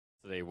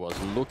yesterday was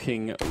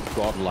looking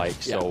godlike.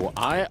 So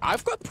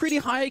I've got pretty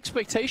high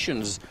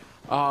expectations.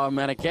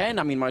 And again,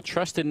 I mean, my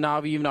trust in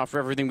NaVi, even after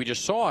everything we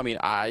just saw, I mean,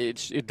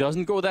 it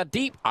doesn't go that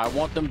deep. I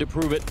want them to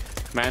prove it.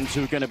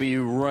 Mantu going to be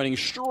running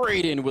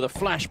straight in with a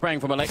flashbang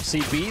from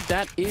Alexi B.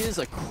 That is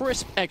a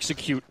crisp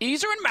execute.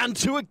 Easer and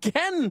Mantu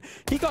again.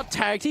 He got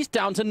tagged. He's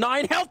down to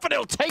 9 health, but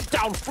he'll take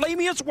down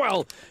flamie as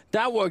well.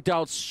 That worked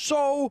out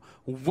so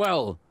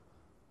well.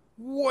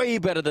 Way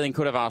better than they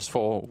could have asked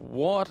for.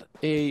 What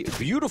a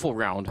beautiful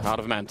round out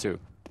of Mantu.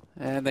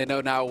 And they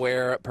know now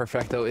where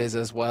Perfecto is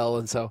as well.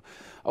 And so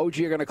OG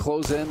are going to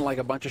close in like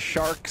a bunch of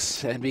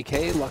sharks.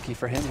 NBK, lucky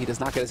for him, he does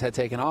not get his head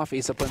taken off.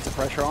 Issa putting some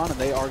pressure on, and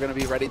they are going to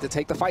be ready to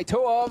take the fight to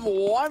him.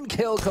 One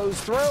kill goes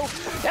through.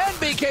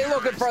 NBK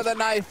looking for the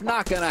knife.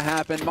 Not going to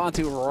happen.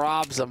 Mantu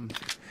robs him.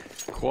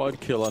 Quad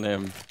kill on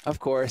him. Of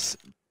course.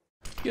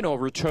 You know,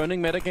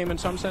 returning metagame in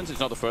some sense. It's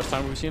not the first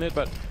time we've seen it,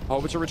 but I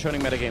hope it's a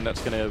returning metagame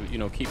that's going to, you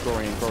know, keep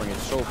growing and growing.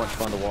 It's so much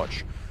fun to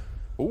watch.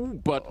 Ooh,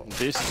 but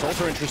this is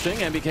also interesting.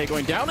 NBK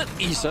going down, and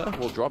Issa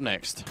will drop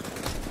next.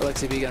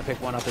 Alexi B going to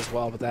pick one up as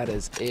well, but that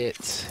is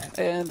it.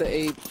 And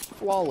a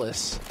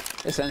flawless,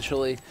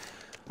 essentially,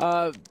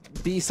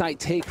 B-site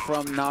take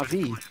from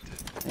NaVi.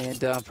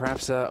 And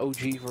perhaps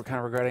OG were kind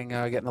of regretting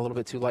getting a little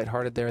bit too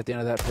lighthearted there at the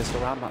end of that pistol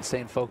round, not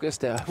staying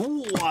focused.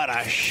 What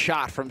a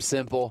shot from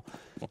Simple.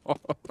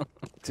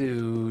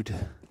 Dude.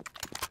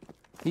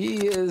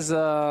 He is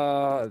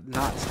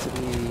not to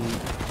be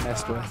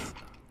messed with.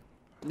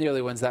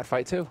 Nearly wins that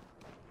fight, too.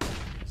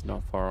 He's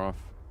not far off.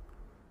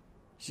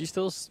 Is he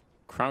still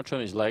crouched on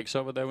his legs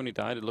over there when he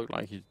died? It looked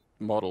like his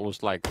model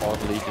was like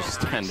oddly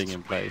just standing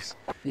in place.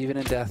 Even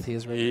in death, he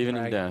is ready. Even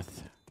in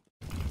death.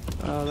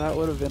 That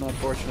would have been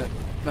unfortunate.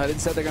 But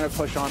instead, they're going to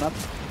push on up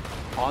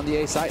on the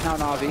A site now.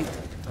 NaVi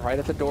right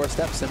at the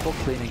doorstep. Simple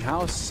cleaning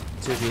house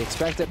to be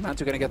expected.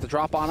 Mantu going to get the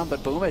drop on him,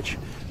 but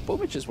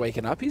Boomich is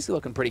waking up. He's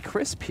looking pretty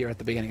crisp here at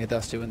the beginning of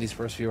Dust 2 in these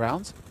first few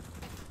rounds.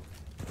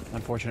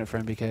 Unfortunate for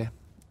NBK.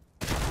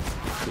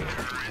 He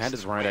had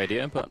his right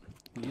idea, but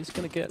he's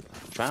going to get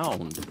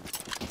found.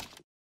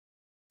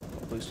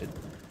 Boosted.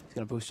 He's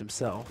going to boost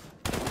himself.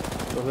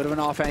 A little bit of an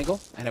off angle,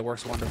 and it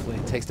works wonderfully.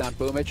 Takes down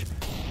Boomich.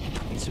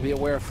 Needs to be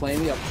aware of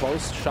flamie up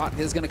close. Shot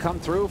is going to come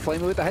through.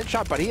 flamie with the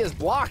headshot, but he is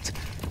blocked.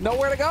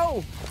 Nowhere to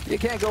go. You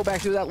can't go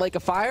back through that lake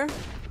of fire.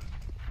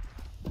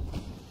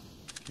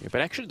 Yeah, but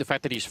actually the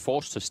fact that he's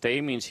forced to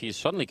stay means he's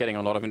suddenly getting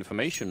a lot of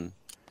information.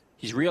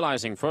 He's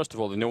realizing, first of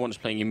all, that no one is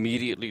playing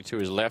immediately to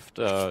his left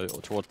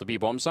towards the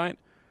B-bomb site.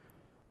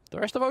 The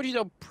rest of OGs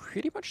are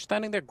pretty much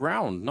standing their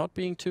ground, not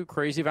being too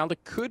crazy. Valda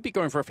could be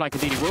going for a flank,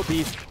 indeed he will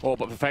be. Oh,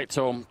 but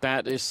Perfecto,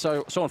 that is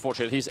so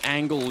unfortunate. His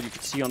angle, you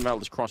can see on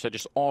Valda's crosshair,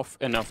 just off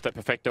enough that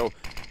Perfecto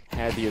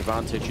had the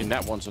advantage in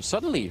that one. So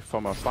suddenly,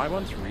 from a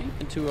 5-on-3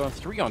 into a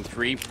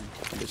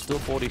 3-on-3, and there's still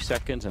 40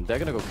 seconds, and they're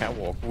going to go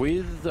catwalk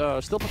with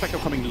still Perfecto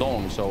coming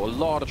long. So a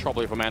lot of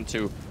trouble for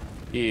Mantu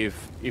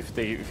if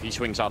he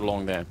swings out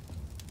along there.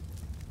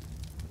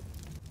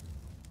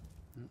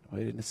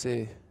 Waiting to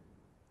see.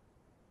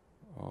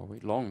 Oh,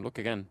 wait, long. Look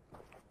again.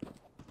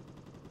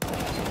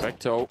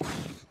 Perfecto.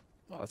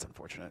 Well, that's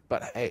unfortunate.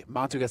 But hey,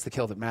 Mantu gets the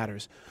kill that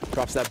matters.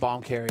 Drops that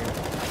bomb carrier.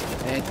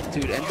 And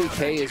dude,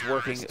 NBK is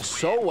working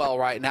so well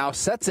right now.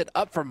 Sets it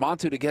up for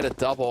Mantu to get a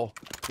double.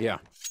 Yeah.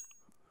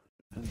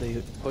 And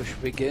the push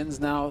begins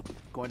now.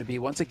 Going to be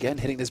once again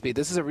hitting this beat.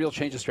 This is a real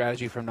change of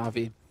strategy from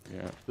NaVi.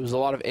 Yeah. There was a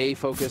lot of A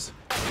focus,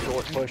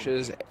 short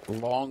pushes,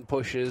 long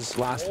pushes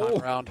last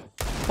time around.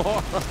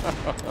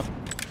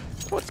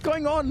 What's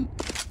going on?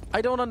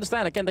 I don't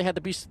understand. Again, they had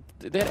the beast.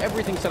 They had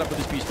everything set up with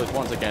this beast split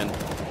once again,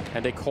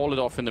 and they call it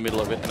off in the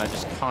middle of it, and I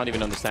just can't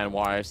even understand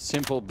why.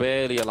 Simple,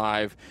 barely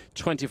alive,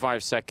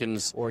 25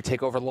 seconds. Or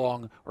take over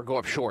long, or go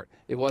up short.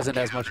 It wasn't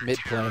as much mid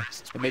play,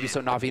 and maybe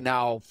so NaVi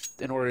now,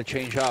 in order to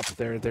change up,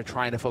 they're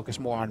trying to focus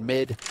more on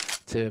mid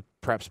to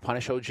perhaps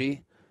punish OG.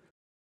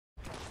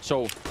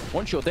 So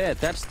once you're there,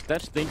 that's the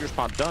dangerous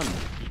part done.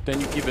 Then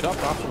you give it up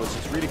afterwards.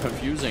 It's really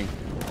confusing.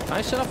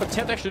 Nice enough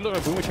attempt. Actually, look,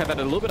 Boomich had that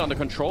a little bit under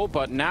control,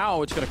 but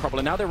now it's going to crumble.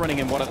 And now they're running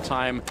in one at a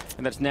time,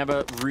 and that's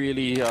never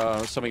really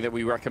something that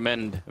we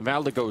recommend.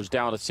 Valda goes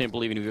down at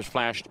Simple, even if he was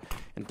flashed.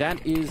 And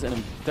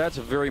that's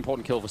a very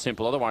important kill for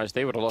Simple. Otherwise,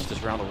 they would have lost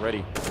this round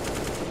already.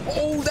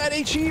 Oh, that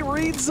HE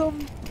reads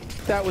him.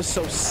 That was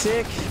so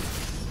sick.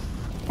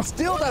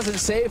 Still doesn't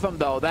save him,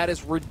 though. That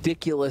is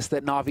ridiculous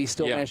that NaVi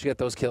still managed to get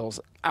those kills.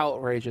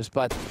 Outrageous.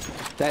 But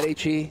that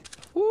HE,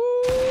 woo,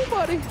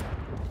 buddy.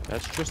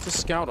 That's just a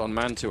scout on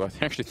Mantu. I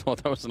actually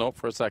thought that was an op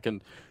for a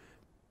second.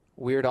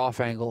 Weird off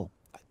angle.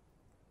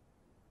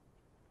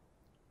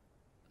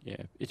 Yeah,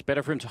 it's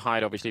better for him to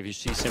hide, obviously, if you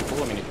see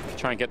Simple. I mean, if you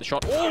try and get the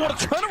shot. Oh, what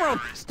a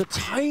turnaround! The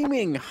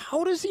timing!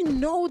 How does he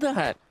know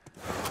that?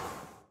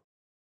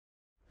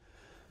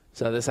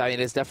 So this, I mean,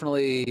 it's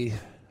definitely...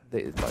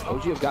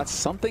 OG have got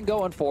something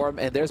going for him,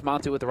 and there's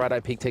Mantu with the right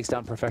eye peek, takes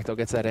down Perfecto,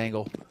 gets that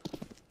angle.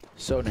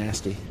 So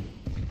nasty.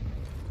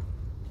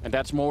 And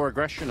that's more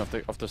aggression of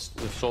the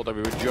sort that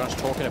we were just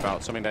talking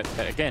about. Something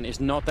that again, is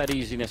not that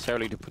easy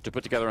necessarily to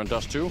put together on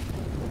Dust 2.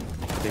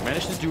 They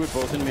managed to do it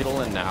both in middle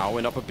and now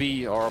in upper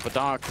B or upper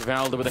dark.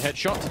 Valde with a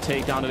headshot to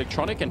take down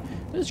Electronic, and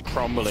this is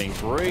crumbling.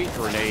 Great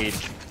grenade,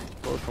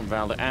 both from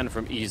Valde and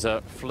from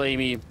Isa.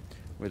 flamie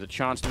with a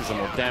chance to do some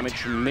more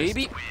damage,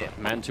 maybe, but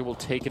Mantu will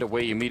take it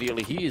away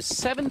immediately. He is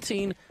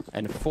 17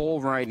 and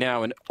 4 right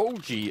now, and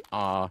OG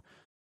are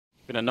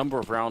been a number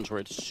of rounds where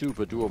it's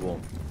super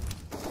doable.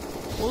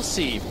 We'll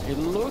see. It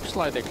looks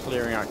like they're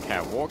clearing out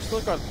Catwalk.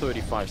 Still got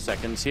 35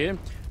 seconds here.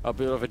 A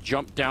bit of a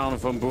jump down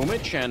from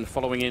Boomich, and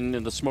following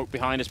in the smoke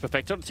behind is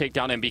Perfecto to take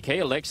down MBK.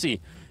 Alexi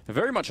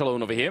very much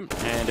alone over here,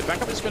 and the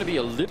backup is going to be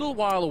a little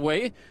while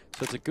away,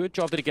 so it's a good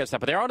job that he gets that.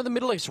 But they're out in the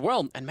middle as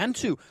well, and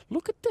Mantu,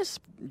 look at this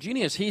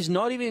genius. He's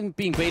not even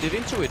being baited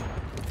into it.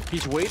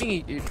 He's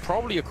waiting.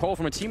 Probably a call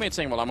from a teammate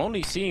saying, well, I'm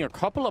only seeing a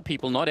couple of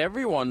people, not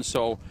everyone,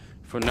 so...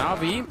 For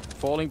NaVi,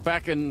 falling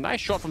back, a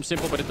nice shot from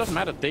Simple, but it doesn't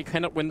matter. They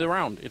cannot win the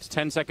round. It's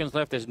 10 seconds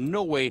left. There's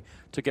no way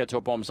to get to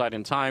a bomb site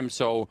in time,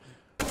 so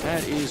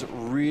that is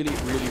really,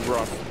 really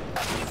rough,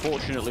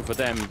 unfortunately for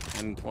them.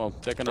 And, well,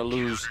 they're going to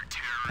lose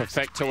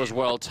Perfecto as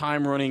well.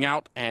 Time running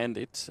out, and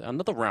it's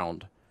another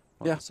round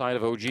on the side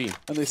of OG.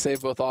 And they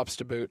save both ops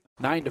to boot.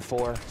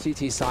 9-4.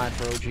 CT side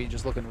for OG,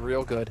 just looking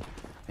real good.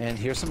 And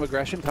here's some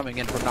aggression coming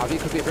in from NaVi.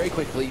 Could be very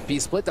quickly. B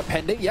split,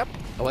 depending. Yep.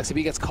 Alexi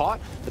B gets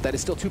caught, but that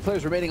is still 2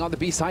 players remaining on the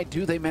B side.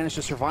 Do they manage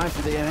to survive?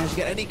 Do they manage to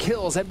get any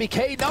kills?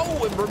 MBK, no!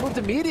 And removed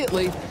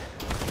immediately.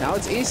 Now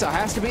it's Isa.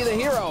 Has to be the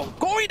hero.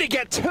 Going to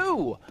get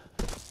 2!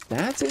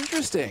 That's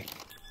interesting.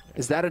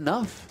 Is that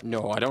enough?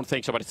 No, I don't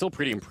think so, but it's still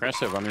pretty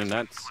impressive. I mean,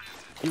 that's...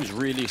 He was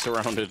really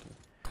surrounded.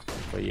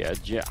 But yeah,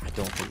 I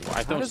don't think...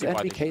 I don't see why...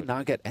 How does MBK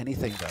not get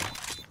anything, though?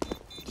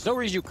 There's no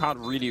reason you can't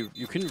really...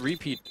 You can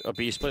repeat a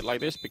B split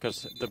like this,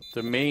 because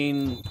the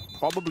main...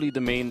 Probably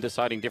the main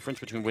deciding difference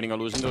between winning or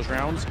losing those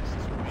rounds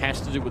has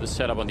to do with the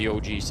setup on the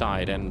OG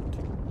side, and...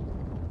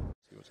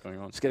 See what's going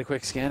on. Just get a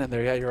quick scan in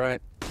there. Yeah, you're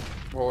right.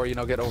 Or, you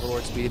know, get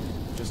Overlord speed.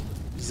 Just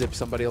zip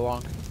somebody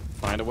along.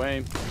 Find a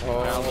way.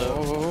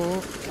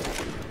 Oh,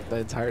 the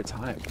entire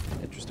time.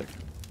 Interesting.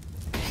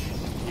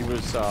 He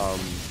was...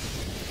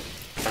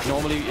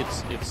 Normally,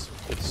 it's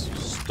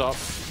stop...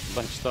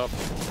 Like stop,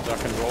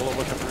 duck and roll or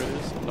whatever it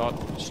is.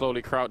 Not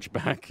slowly crouch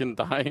back and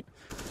die.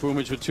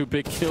 Boomage with 2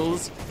 big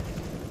kills.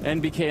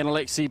 NBK and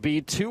Alexi B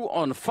 2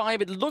 on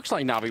 5. It looks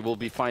like NaVi will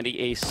be finding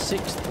a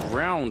 6th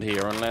round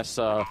here, unless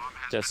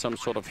there's some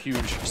sort of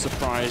huge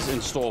surprise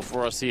in store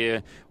for us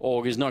here.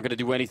 Org is not going to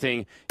do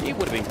anything. It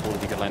would have been cool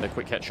if he could land a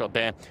quick headshot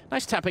there.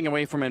 Nice tapping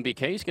away from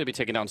NBK. He's going to be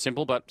taken down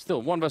Simple, but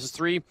still 1 versus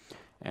 3.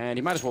 And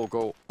he might as well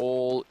go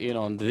all in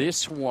on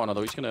this one,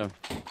 although he's going to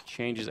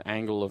change his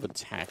angle of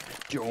attack.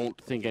 I don't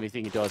think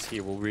anything he does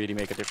here will really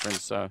make a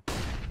difference. They're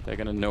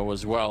going to know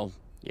as well.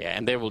 Yeah,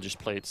 and they will just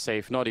play it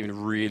safe, not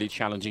even really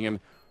challenging him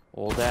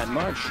all that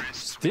much.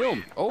 Still,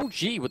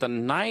 OG with a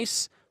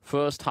nice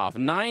first half.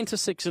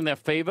 9-6 in their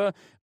favor.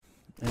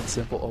 And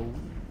Simple,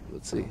 oh,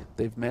 let's see.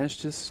 They've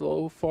managed to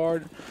so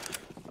far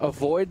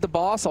avoid the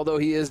boss, although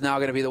he is now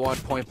going to be the one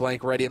point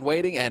blank ready and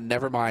waiting, and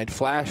never mind,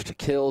 flashed,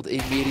 killed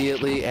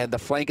immediately, and the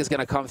flank is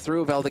going to come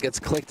through. Valde gets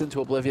clicked into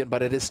oblivion,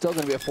 but it is still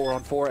going to be a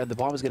 4-on-4, and the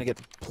bomb is going to get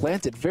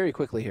planted very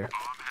quickly here.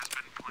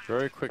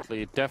 Very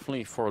quickly,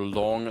 definitely for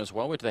long as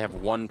well, which they have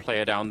 1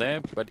 player down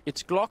there, but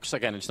it's Glocks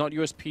again. It's not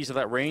USPs at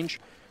that range,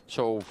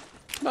 so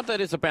not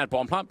that it's a bad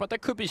bomb plant, but there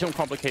could be some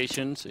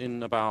complications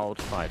in about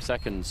 5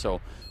 seconds,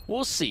 so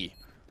we'll see.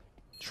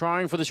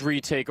 Trying for this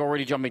retake,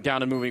 already jumping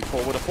down and moving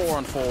forward. A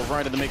 4-on-4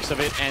 right in the mix of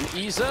it. And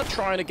Isa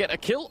trying to get a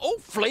kill. Oh,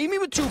 flamie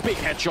with 2 big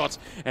headshots.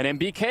 And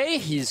MBK,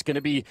 he's going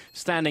to be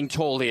standing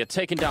tall here,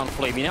 taking down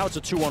flamie. Now it's a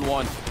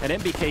 2-on-1.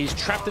 And MBK is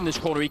trapped in this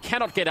corner. He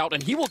cannot get out,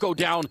 and he will go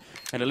down.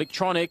 And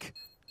Electronic,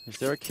 is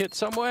there a kit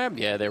somewhere?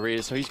 Yeah, there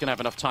is. So he's going to have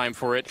enough time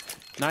for it.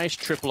 Nice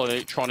triple on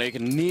Electronic.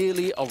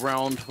 Nearly a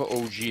round for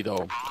OG,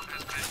 though.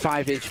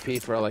 5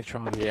 HP for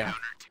Electronic. Yeah.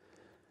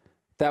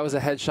 That was a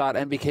headshot.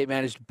 MBK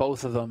managed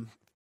both of them.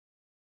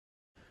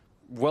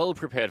 Well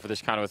prepared for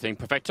this kind of a thing.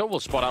 Perfecto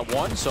will spot out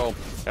 1, so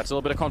that's a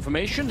little bit of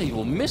confirmation. He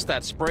will miss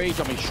that spray,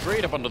 jumping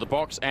straight up under the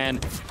box and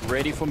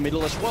ready for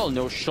middle as well.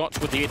 No shots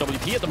with the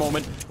AWP at the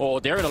moment. Oh,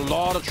 they're in a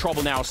lot of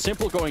trouble now.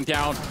 Simple going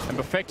down, and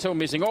Perfecto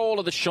missing all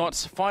of the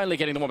shots, finally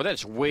getting the one, but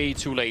that's way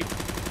too late.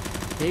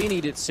 They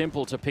needed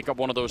Simple to pick up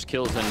one of those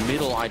kills in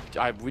middle.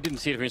 We didn't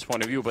see it from his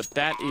point of view, but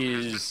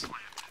that's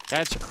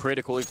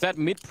critical. If that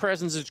mid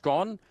presence is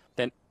gone,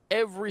 then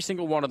every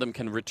single one of them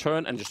can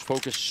return and just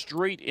focus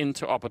straight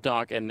into upper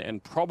dark,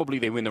 and probably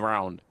they win the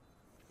round.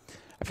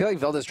 I feel like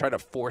Valde's trying to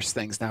force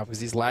things now because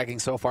he's lagging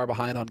so far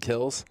behind on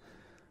kills.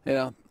 You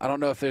know, I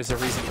don't know if there's a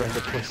reason for him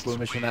to push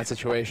Boomich in that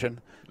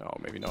situation. No,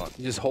 maybe not.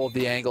 You just hold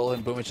the angle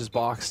in Boomich's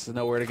box to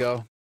know where to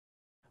go.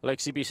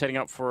 Alexi B setting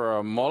up for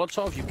a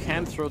Molotov. You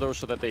can throw those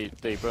so that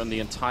they burn the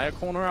entire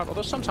corner out,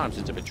 although sometimes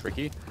it's a bit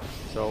tricky.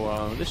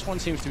 So this one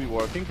seems to be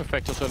working.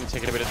 Perfecto certainly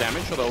taking a bit of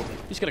damage, although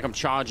he's going to come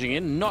charging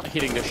in, not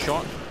hitting the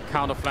shot.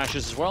 Counter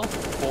flashes as well.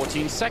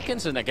 14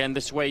 seconds, and again,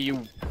 this way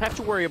you have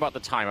to worry about the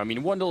time. I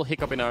mean, one little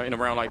hiccup in a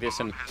round like this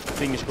and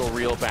things go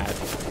real bad.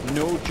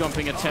 No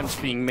jumping attempts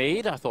being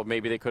made. I thought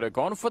maybe they could have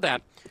gone for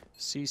that.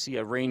 CC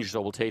at range,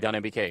 though, will take down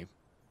MBK.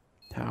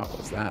 How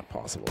is that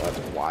possible? That's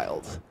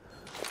wild.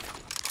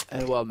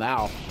 And well,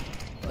 now,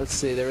 let's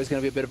see. There is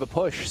going to be a bit of a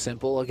push.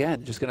 Simple,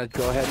 again, just going to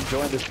go ahead and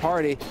join this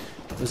party.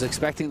 Was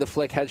expecting the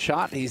flick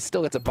headshot. He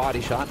still gets a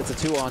body shot. It's a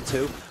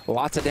 2-on-2.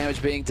 Lots of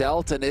damage being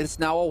dealt, and it's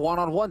now a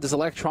 1-on-1. Does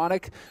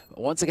Electronic,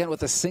 once again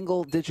with a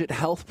single-digit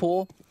health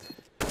pool,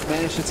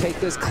 manage to take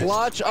this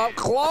clutch up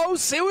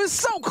close? It was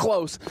so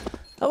close.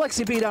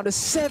 Alexi B down to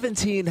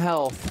 17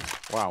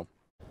 health. Wow.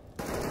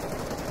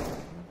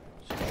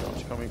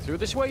 Shots coming through.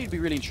 This way, you'd be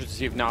really interested to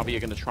see if NaVi are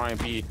going to try and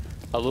be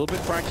a little bit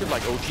proactive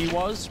like OG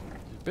was.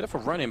 A bit of a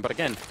run-in, but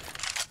again,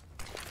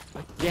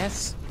 I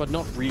guess, but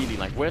not really.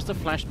 Like, where's the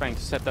flashbang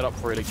to set that up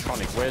for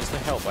Electronic? Where's the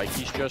help? Like,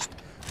 he's just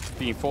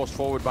being forced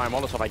forward by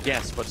Molotov, I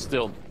guess, but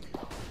still.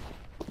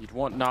 You'd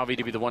want NaVi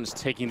to be the ones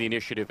taking the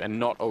initiative and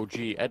not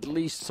OG, at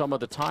least some of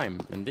the time.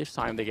 And this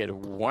time, they get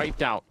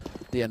wiped out.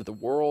 The end of the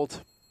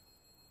world.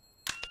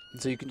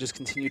 And so you can just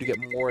continue to get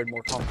more and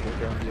more comfortable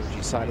here on the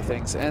OG side of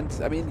things. And,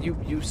 I mean,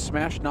 you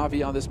smashed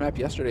NaVi on this map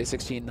yesterday,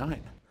 16-9.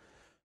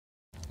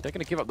 They're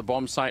going to give up the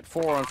bomb site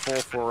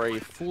 4-on-4 for a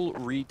full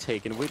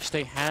retake, in which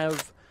they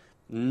have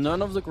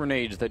none of the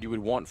grenades that you would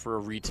want for a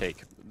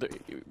retake. The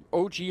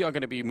OG are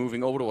going to be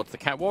moving over towards the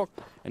catwalk,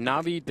 and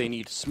NaVi, they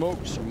need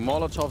smokes,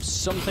 Molotovs,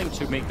 something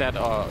to make that,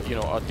 you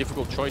know, a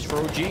difficult choice for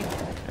OG,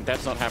 and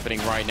that's not happening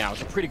right now.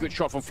 It's a pretty good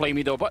shot from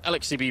flamie, though, but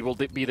LXCB will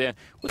be there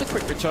with a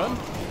quick return,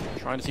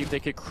 trying to see if they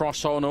could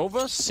cross on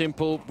over.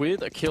 Simple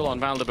with a kill on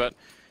Valde, but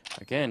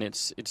again,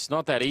 it's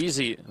not that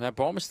easy. That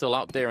bomb is still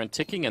out there and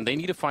ticking, and they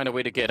need to find a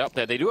way to get up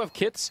there. They do have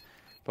kits,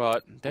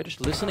 but they're just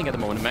listening at the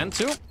moment.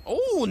 Mantu,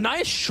 oh,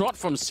 nice shot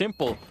from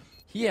Simple.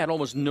 He had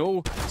almost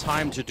no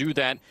time to do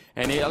that.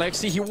 And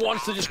Alexi, he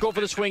wants to just go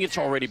for the swing. It's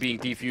already being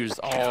defused.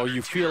 Oh,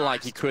 you feel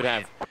like he could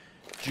have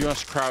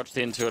just crouched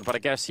into it, but I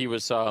guess he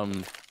was, all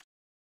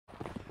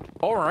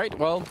right,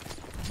 well,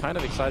 kind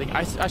of exciting.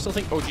 I still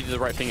think OG did the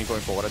right thing in going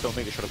forward. I don't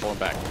think they should have gone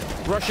back.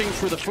 Rushing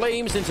through the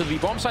flames into the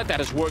bomb site. That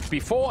has worked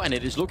before, and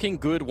it is looking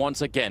good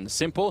once again.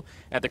 Simple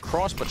at the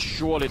cross, but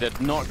surely they're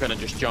not going to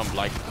just jump.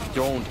 Like,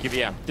 don't give...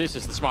 Yeah, this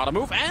is the smarter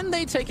move, and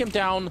they take him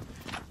down.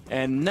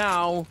 And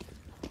now,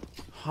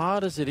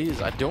 hard as it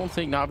is, I don't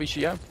think NaVi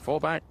should, yeah, fall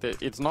back.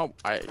 It's not...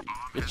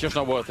 it's just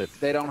not worth it.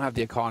 They don't have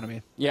the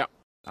economy. Yeah.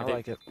 I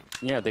like it.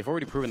 Yeah, they've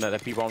already proven that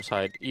that B-bomb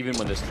side, even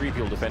when there's 3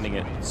 people defending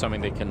it, it's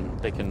something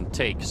they can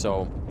take,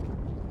 so...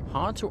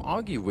 hard to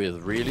argue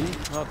with, really.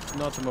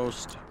 Not the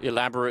most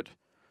elaborate.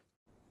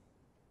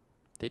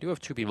 They do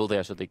have 2 people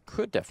there, so they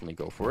could definitely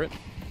go for it.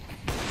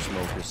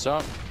 Smoke this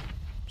up.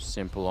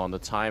 Simple on the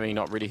timing,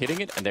 not really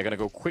hitting it. And they're going to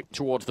go quick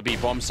towards the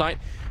B-bomb site.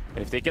 And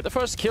if they get the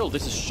first kill,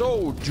 this is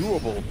so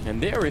doable.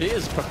 And there it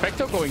is.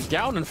 Perfecto going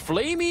down, and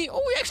flamie.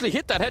 Oh, he actually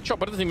hit that headshot,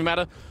 but it doesn't even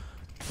matter.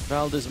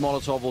 Valde's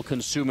Molotov will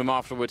consume him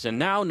afterwards. And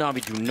now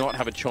NaVi do not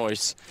have a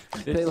choice.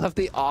 They left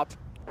the op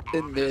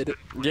in mid.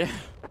 Yeah.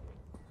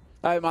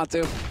 All right,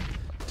 Mantu.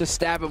 Just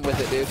stab him with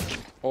it, dude.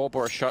 Orb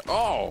or a shot.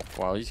 Oh,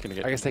 well, he's gonna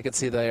get... I guess they could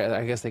see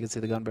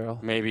the gun barrel.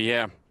 Maybe,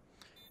 yeah.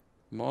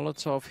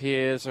 Molotov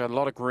here. So a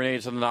lot of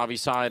grenades on the NaVi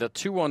side. A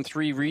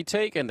 2-on-3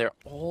 retake, and they're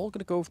all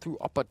gonna go through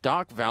upper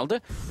dark. Valde,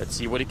 let's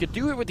see what he could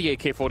do here with the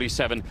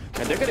AK-47. And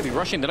they're gonna be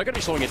rushing. They're not gonna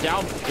be slowing it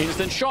down.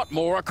 Instant shot.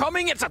 More are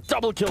coming. It's a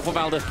double kill for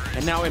Valde.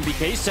 And now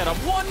MBK set up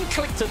 1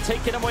 click to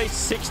take it away.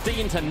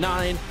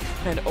 16-9.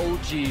 And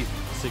OG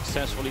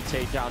successfully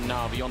take down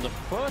NaVi on the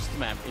first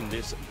map in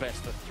this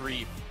best of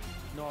 3.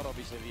 Not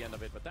obviously the end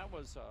of it, but that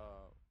was...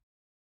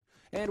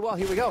 And well,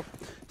 here we go.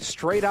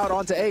 Straight out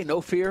onto A.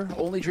 No fear,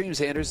 only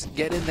dreams, Anders.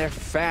 Get in there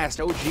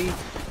fast. OG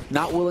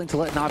not willing to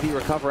let NaVi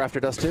recover after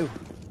Dust 2.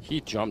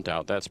 He jumped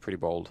out. That's pretty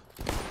bold.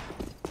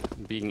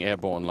 Being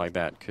airborne like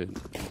that could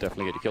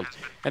definitely get you killed.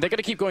 And they're going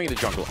to keep going in the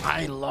jungle.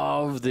 I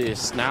love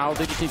this. Now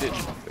they just need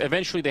to...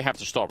 Eventually they have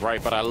to stop,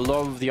 right? But I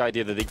love the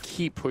idea that they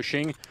keep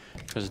pushing,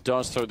 because it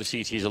does throw the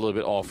CTs a little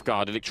bit off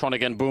guard.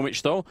 Electronic and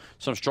Boomich, though.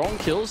 Some strong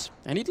kills.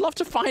 And he'd love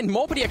to find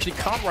more, but he actually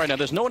can't right now.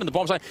 There's no one in the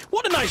bomb site.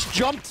 What a nice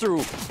jump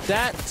through.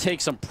 That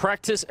takes some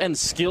practice and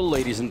skill,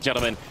 ladies and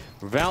gentlemen.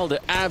 Valde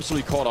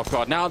absolutely caught off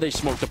guard. Now they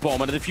smoke the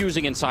bomb, and they're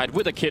defusing inside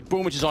with a kit.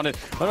 Boomich is on it.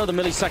 Another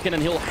millisecond,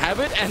 and he'll have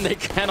it, and they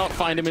cannot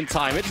find him in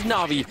time. It's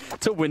NaVi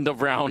to win the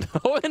round.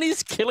 Oh, and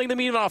he's killing them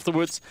even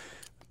afterwards.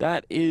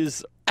 That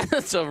is...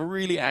 that's a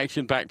really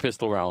action-packed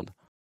pistol round.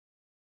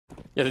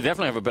 Yeah, they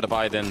definitely have a better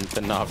buy than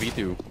NaVi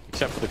do,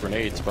 except for the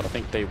grenades, but I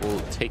think they will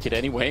take it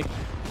anyway.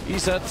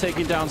 Isa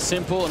taking down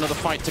Simple, another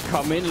fight to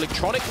come in.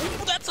 Electronic,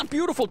 ooh, that's a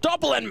beautiful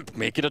double, and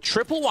make it a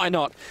triple, why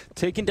not?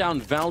 Taking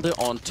down Valde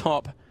on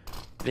top.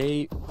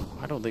 I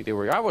don't think they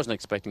were, I wasn't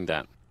expecting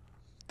that.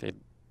 They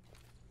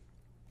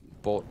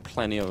bought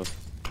plenty of,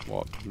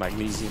 what,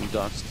 magnesium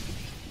dust.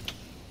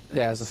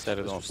 Yeah, it's just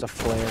a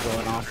flare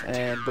going off.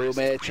 And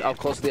Boomich up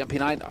close to the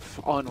MP9.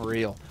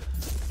 Unreal.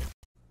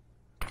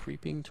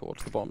 Creeping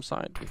towards the bomb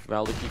site. If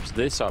Valde keeps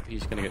this up,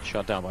 he's going to get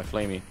shut down by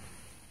flamie.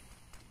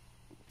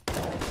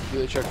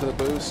 Really check for the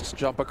boost.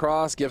 Jump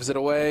across, gives it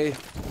away.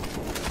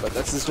 But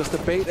this is just a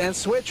bait and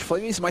switch.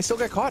 flamie might still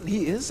get caught, and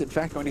he is, in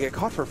fact, going to get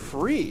caught for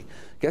free.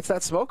 Gets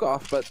that smoke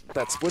off, but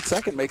that split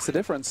second makes the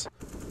difference.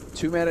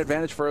 Two-man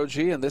advantage for OG,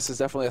 and this is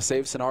definitely a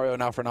save scenario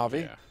now for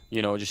NaVi. Yeah.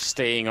 You know, just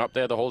staying up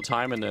there the whole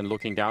time and then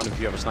looking down if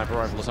you have a sniper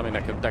rifle or something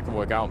that can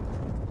work out.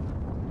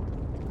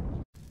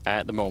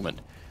 At the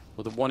moment.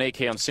 Well, the 1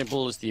 AK on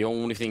Simple is the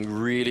only thing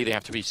really they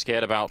have to be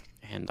scared about.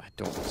 And I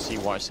don't see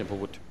why Simple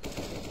would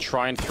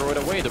try and throw it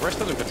away. The rest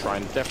of them could try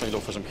and definitely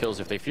look for some kills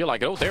if they feel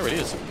like it. Oh, there it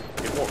is.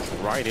 It walks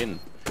right in.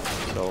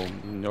 So,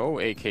 no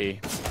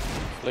AK.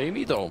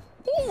 flamie, though.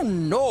 Oh,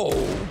 no!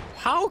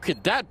 How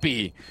could that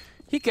be?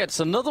 He gets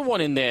another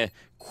one in there.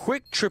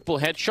 Quick triple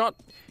headshot.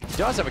 He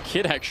does have a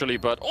kid, actually,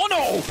 but... Oh,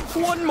 no!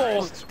 One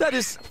more! That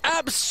is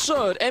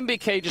absurd!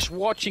 NBK just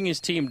watching his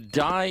team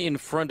die in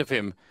front of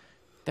him.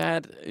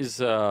 That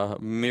is a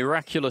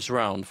miraculous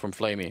round from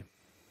flamie.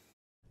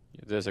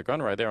 There's a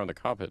gun right there on the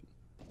carpet.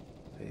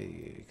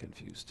 Hey,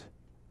 confused.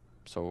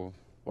 So...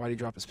 Why did he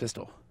drop his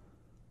pistol?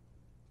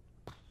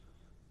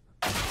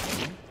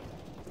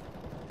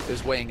 It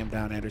was weighing him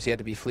down, Anders. He had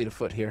to be fleet of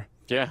foot here.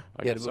 Yeah,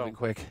 he had to move in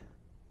quick.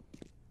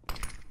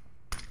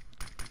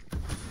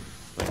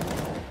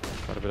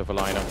 Got a bit of a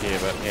lineup here,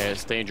 but yeah,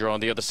 it's danger on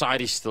the other side.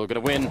 He's still going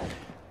to win.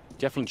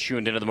 Definitely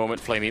tuned in at the moment,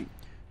 flamie.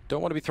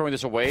 Don't want to be throwing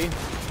this away.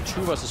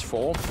 2 versus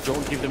 4.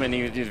 Don't give them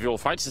any individual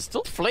fights. It's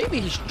still flamie.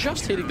 He's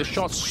just hitting the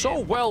shots so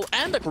well.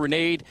 And a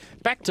grenade.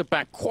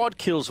 Back-to-back quad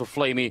kills for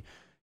flamie.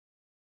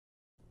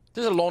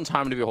 This is a long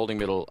time to be holding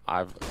middle,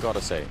 I've got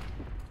to say.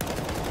 There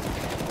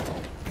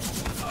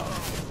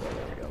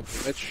we go.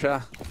 Mitch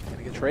gonna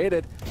get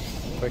traded.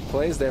 Quick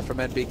plays there from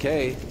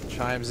NBK.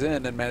 Chimes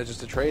in and manages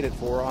to trade it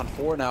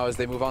 4-on-4 now as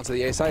they move on to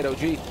the A side.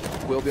 OG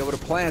will be able to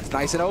plant.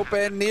 Nice and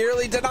open.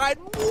 Nearly denied.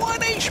 1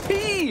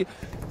 HP!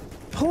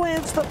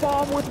 Plants the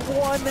bomb with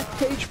 1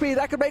 HP.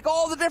 That could make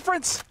all the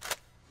difference.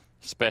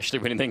 Especially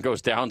when it then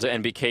goes down to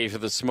NBK for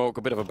the smoke.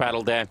 A bit of a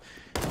battle there.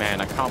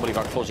 Man, I can't believe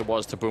how close it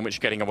was to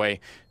boomich getting away.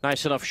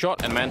 Nice enough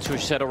shot. And Mantu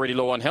said already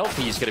low on health.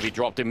 He's going to be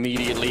dropped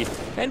immediately.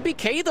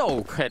 NBK,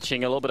 though,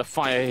 catching a little bit of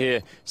fire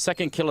here.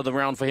 Second kill of the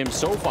round for him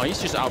so far.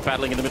 He's just out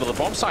battling in the middle of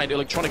the bomb site.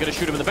 Electronic going to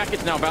shoot him in the back.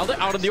 It's now Valde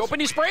out in the open.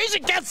 He sprays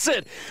and gets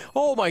it.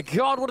 Oh, my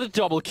God. What a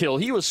double kill.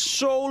 He was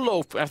so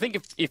low. I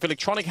think if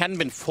Electronic hadn't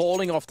been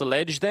falling off the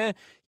ledge there,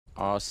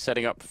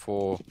 setting up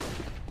for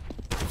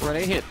an A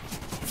hit.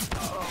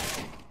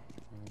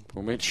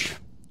 boomich,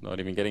 not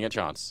even getting a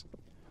chance.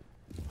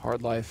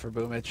 Hard life for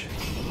boomich.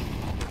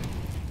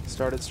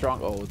 Started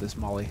strong. Oh, this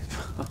molly.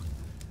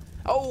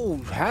 Oh,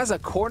 has a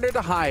corner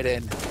to hide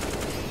in.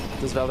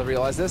 Does Valde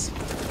realize this?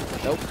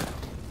 Nope.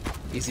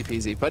 Easy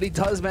peasy. But he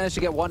does manage to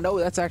get one. No,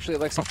 that's actually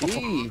Alexa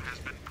P.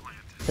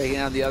 Taking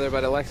on the other,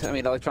 but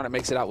Electronic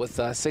makes it out with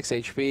 6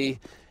 HP.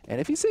 And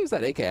if he saves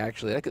that AK,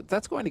 actually,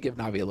 that's going to give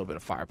NaVi a little bit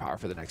of firepower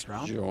for the next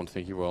round. You don't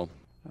think he will.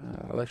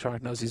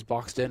 Electronic knows he's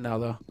boxed in now,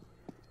 though.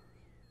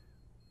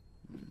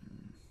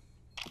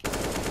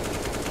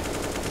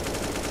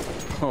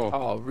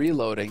 Oh,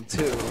 reloading,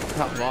 too.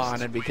 Come on,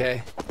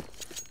 NBK.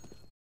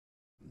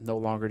 No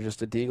longer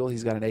just a deagle.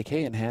 He's got an AK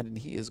in hand, and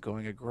he is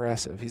going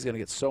aggressive. He's going to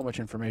get so much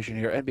information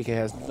here. NBK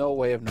has no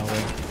way of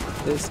knowing.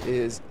 This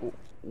is...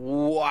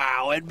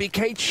 Wow,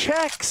 NBK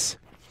checks!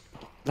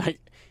 Like...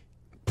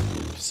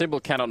 Simple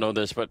cannot know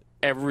this, but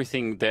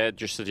everything there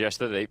just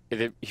suggested that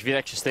if he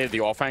actually stayed at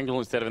the off angle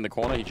instead of in the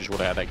corner, he just would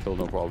have had that kill,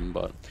 no problem.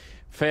 But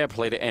fair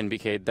play to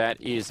NBK.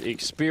 That is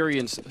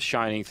experience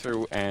shining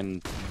through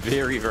and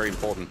very, very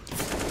important.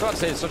 I'd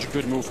say it's such a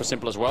good move for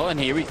Simple as well. And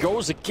here he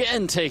goes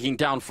again, taking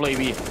down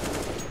flamie.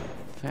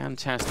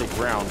 Fantastic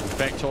round.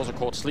 Vector's also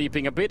caught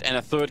sleeping a bit, and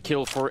a third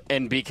kill for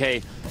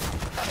NBK.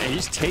 And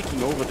he's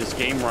taking over this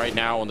game right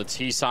now on the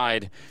T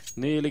side.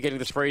 Nearly getting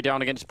the spray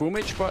down against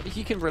boomich, but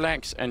he can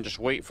relax and just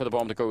wait for the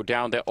bomb to go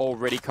down. They're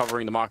already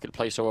covering the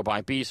marketplace over by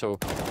B, so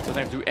doesn't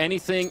have to do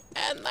anything.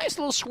 And nice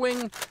little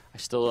swing. I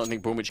still don't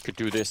think boomich could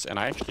do this, and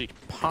I actually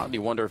partly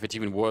wonder if it's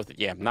even worth it.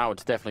 Yeah, now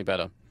it's definitely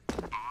better.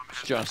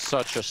 It's just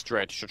such a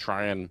stretch to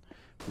try and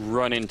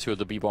run into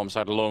the B bomb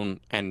side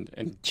alone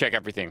and check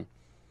everything.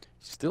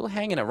 Still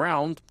hanging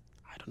around.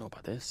 I don't know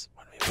about this.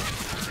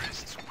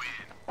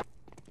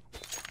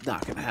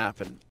 Not gonna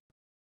happen.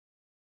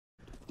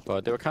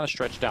 But they were kind of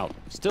stretched out.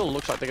 Still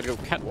looks like they're going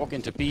to go catwalk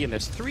into B, and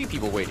there's 3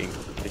 people waiting.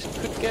 This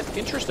could get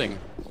interesting.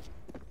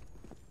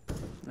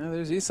 Yeah,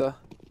 there's Issa.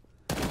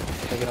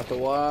 Picking up the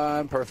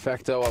one.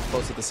 Perfecto up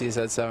close to the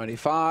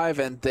CZ75.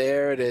 And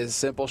there it is.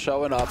 Simple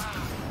showing up.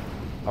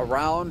 A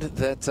round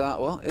that,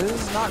 well,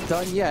 is not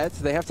done yet.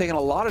 They have taken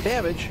a lot of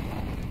damage.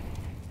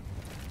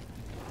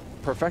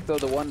 Perfecto,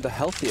 the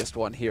healthiest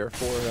one here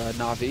for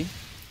NaVi.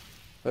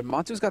 But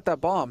Mantu's got that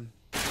bomb.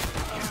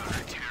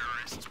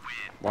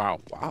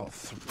 Wow. Wow.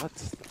 What?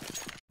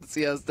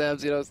 CS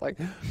devs, you know, it's like,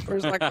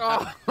 first like,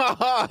 oh,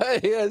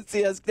 yeah,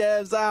 CS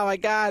devs, oh my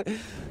God.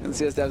 And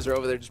CS devs are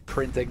over there just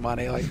printing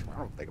money, like, I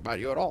don't think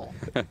about you at all.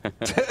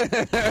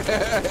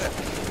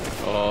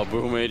 Oh,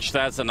 boomich,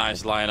 that's a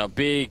nice lineup.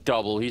 Big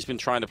double. He's been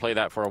trying to play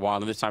that for a while,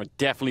 and this time it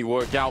definitely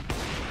worked out.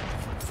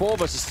 4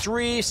 versus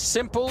 3,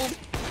 Simple.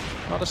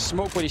 Not a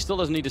smoke, but he still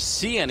doesn't need to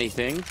see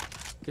anything.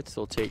 Could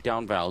still take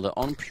down Valde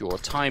on pure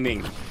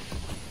timing.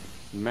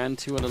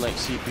 Man2 and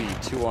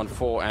LXCB, 2 on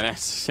 4, and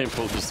that's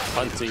Simple just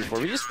hunting for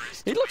him.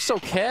 He looks so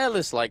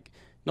careless, like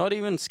not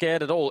even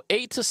scared at all.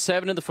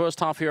 8-7 in the first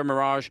half here,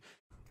 Mirage.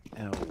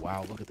 Oh,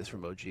 wow, look at this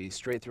from OG.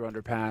 Straight through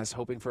underpass,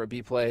 hoping for a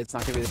B play. It's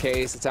not going to be the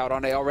case. It's out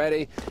on A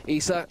already.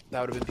 Issa, that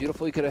would have been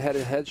beautiful. He could have had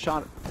a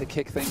headshot to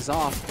kick things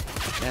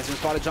off. Answer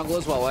spotted jungle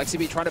as well.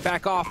 XCB trying to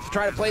back off,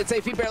 trying to play it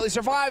safe. He barely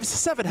survives.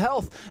 7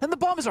 health, and the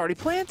bomb is already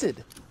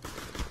planted.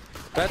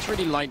 That's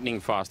really lightning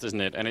fast,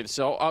 isn't it? And it's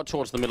out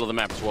towards the middle of the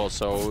map as well,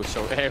 so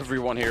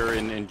everyone here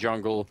in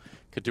jungle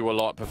could do a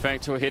lot.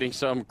 Perfecto hitting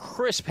some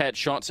crisp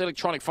headshots.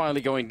 Electronic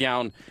finally going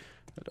down.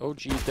 But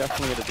OG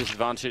definitely at a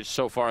disadvantage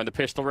so far in the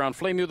pistol round.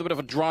 flamie with a bit of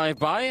a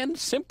drive-by, and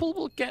Simple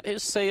will get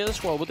his say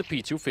as well with the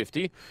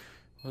P250.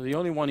 Well, the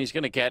only one he's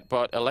going to get,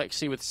 but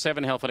Alexi with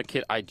 7 health and a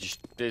kit,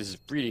 there's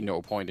really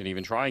no point in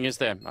even trying, is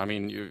there? I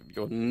mean,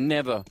 you're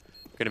never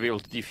going to be able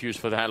to defuse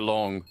for that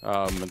long.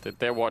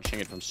 They're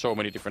watching it from so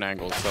many different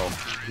angles, so...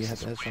 He had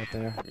the headshot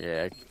there.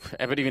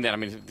 Yeah, but even then, I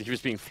mean, he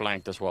was being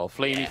flanked as well.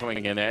 flamie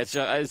coming in there,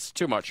 it's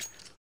too much.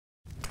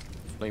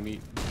 flamie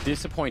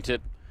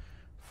disappointed,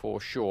 for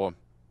sure.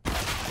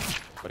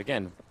 But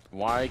again,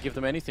 why give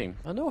them anything?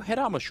 No head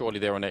armor surely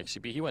there on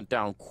XCB. He went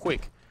down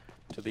quick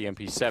to the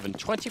MP7.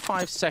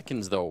 25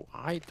 seconds though.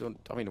 I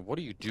mean, what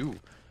do you do?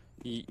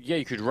 Yeah,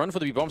 you could run for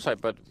the B bomb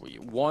site, but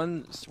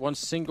one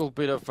single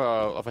bit of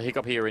a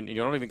hiccup here, and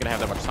you're not even going to have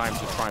that much time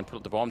to try and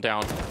put the bomb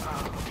down.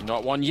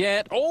 Not one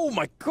yet. Oh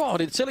my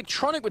God! It's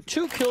Electronic with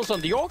 2 kills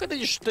on the Orca. They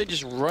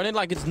just run in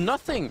like it's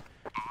nothing.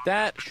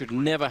 That should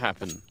never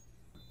happen.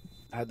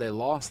 Had they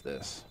lost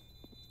this?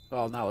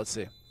 Well, now let's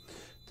see.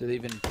 Did they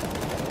even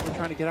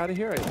trying to get out of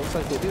here? It looks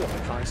like they do.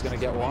 Electronic's going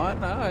to get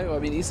one. I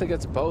mean, Issa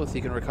gets both.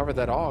 He can recover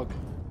that AUG.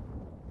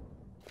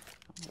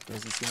 It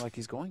doesn't seem like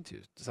he's going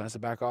to. Decides to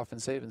back off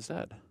and save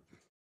instead.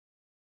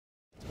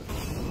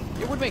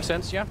 It would make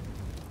sense, yeah.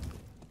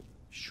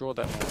 Sure,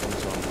 that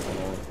happens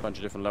on a bunch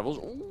of different levels.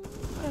 Ooh,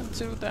 and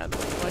to that,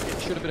 like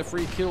it should have been a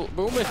free kill.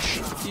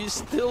 Boomich, he's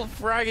still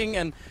fragging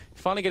and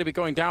finally going to be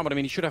going down, but I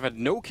mean, he should have had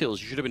no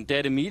kills. You should have been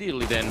dead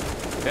immediately then.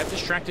 That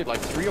distracted like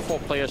 3 or 4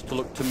 players to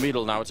look to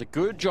middle. Now, it's a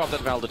good job that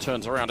Valda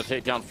turns around to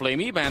take down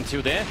flamie.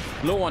 Man2 there,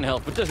 low on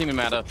health, but doesn't even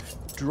matter.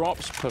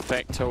 Drops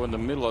Perfecto in the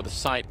middle of the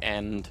site,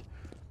 and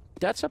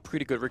that's a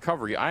pretty good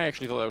recovery. I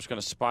actually thought that was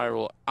going to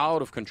spiral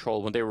out of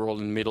control when they were all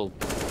in middle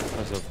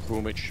because of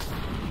Boomich.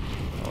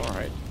 All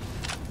right.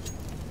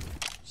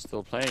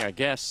 Still playing, I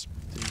guess.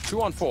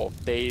 2 on 4.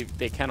 They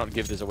cannot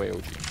give this away,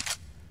 OG.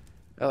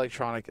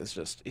 Electronic is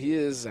just... He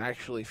is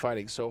actually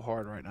fighting so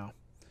hard right now.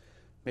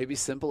 Maybe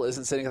Simple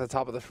isn't sitting at the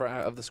top of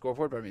the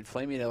scoreboard, but I mean,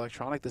 flamie and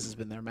Electronic, this has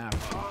been their map.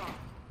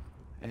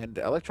 And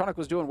Electronic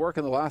was doing work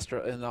in the last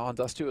on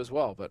Dust 2 as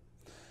well, but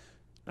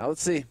now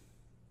let's see.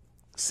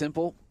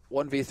 Simple,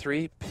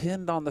 1v3,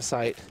 pinned on the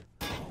site,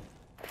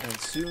 and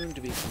soon to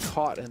be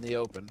caught in the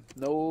open.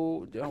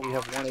 No, we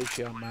have 1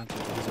 HP on Mantle,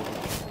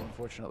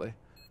 unfortunately.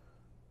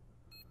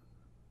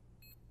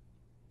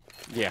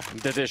 Yeah,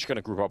 they're just going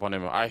to group up on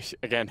him.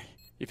 Again,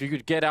 if you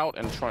could get out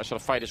and try to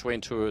sort of fight his way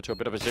into a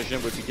bit of position,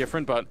 it would be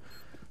different, but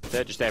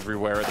they're just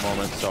everywhere at the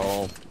moment,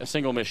 so a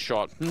single missed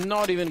shot.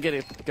 Not even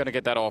going to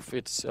get that off.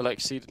 It's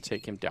Alexi to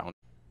take him down.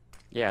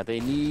 Yeah, they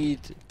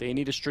need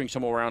to string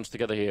some more rounds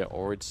together here,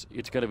 or it's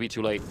going to be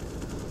too late.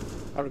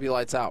 That would be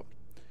lights out.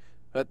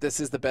 But this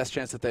is the best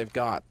chance that they've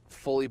got.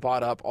 Fully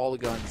bought up, all the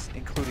guns,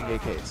 including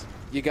AKs.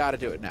 You got to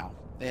do it now.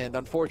 And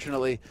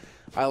unfortunately,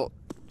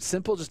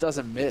 Simple just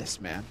doesn't miss,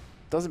 man.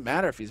 Doesn't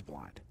matter if he's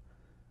blind.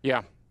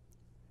 Yeah.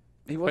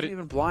 He wasn't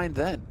even blind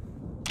then.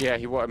 Yeah,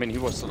 he was. I mean, he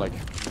was like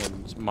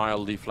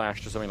mildly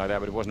flashed or something like that,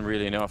 but it wasn't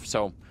really enough.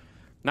 So,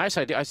 nice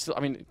idea. I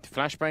mean,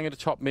 flashbang at the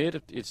top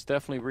mid, it's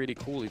definitely really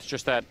cool. It's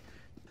just that...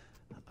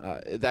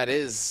 that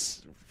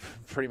is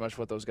pretty much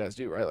what those guys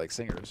do, right? Like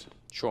singers.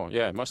 Sure,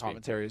 yeah, it must be.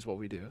 Commentary is what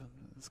we do.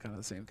 It's kind of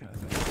the same kind of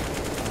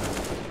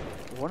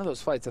thing. One of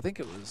those fights, I think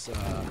it was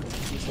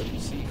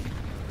UC,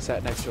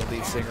 sat next to a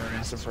lead singer and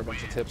asked him for a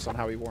bunch of tips on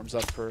how he warms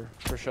up for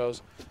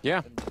shows.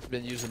 Yeah.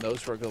 Been using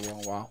those for a good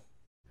long while.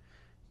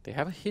 They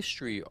have a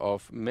history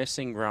of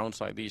messing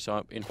rounds like these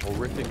up in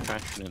horrific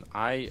fashion, and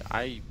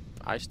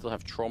I still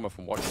have trauma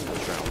from watching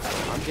those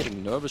rounds. I'm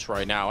getting nervous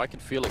right now. I can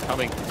feel it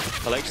coming.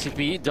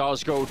 LXCB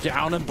does go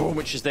down, and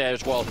Boomich is there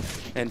as well.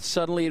 And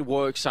suddenly it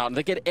works out, and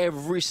they get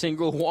every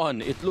single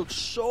one. It looks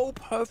so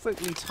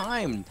perfectly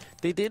timed.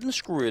 They didn't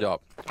screw it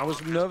up. I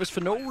was nervous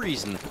for no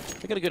reason.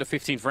 They're going to get a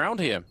 15th round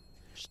here.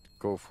 Just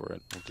go for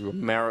it. We'll do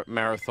a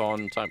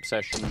marathon type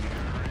session.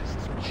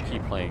 Just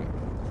keep playing.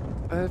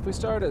 If we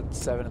start at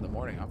 7 in the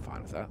morning, I'm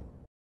fine with that.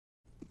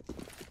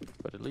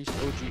 But at least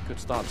OG could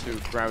start to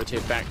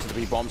gravitate back to the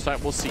B-bomb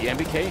site. We'll see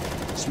MBK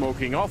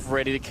smoking off,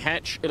 ready to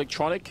catch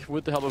Electronic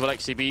with the help of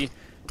LXCB.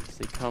 As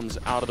he comes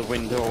out of the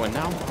window, and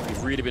now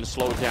we've really been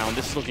slowed down.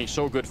 This is looking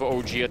so good for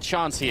OG. A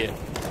chance here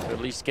to at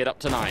least get up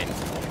to 9.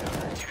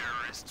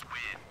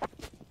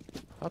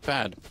 Not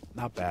bad.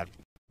 Not bad.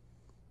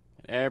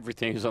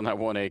 Everything is on that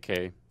 1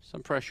 AK.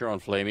 Some pressure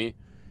on flamie.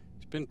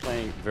 He's been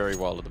playing very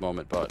well at the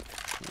moment, but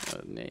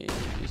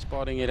he's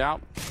spotting it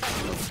out.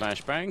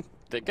 Flashbang.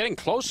 They're getting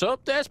close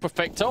up. There's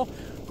Perfecto.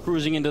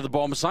 Cruising into the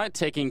bomb site,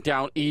 taking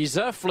down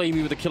Iza.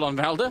 flamie with a kill on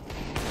Valda.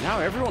 Now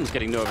everyone's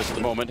getting nervous at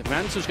the moment.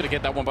 Mansu's going to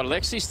get that one, but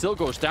Alexi still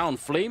goes down.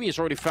 flamie has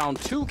already found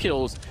 2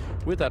 kills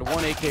with that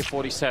one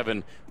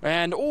AK-47.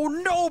 And, oh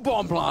no,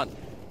 bomb plant!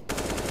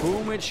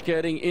 Boomich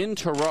getting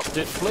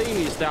interrupted.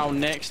 flamie's down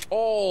next.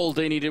 All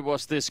they needed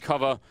was this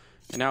cover.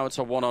 And now it's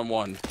a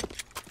one-on-one.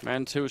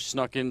 Mantu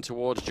snuck in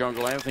towards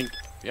jungle. I don't think...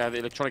 Yeah, the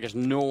Electronic has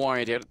no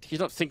idea. He's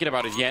not thinking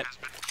about it yet.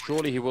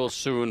 Surely he will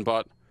soon,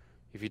 but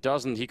if he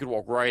doesn't, he could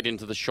walk right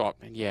into the shot.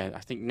 And yeah, I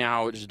think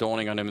now it's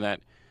dawning on him that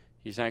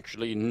he's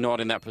actually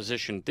not in that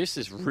position. This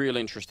is real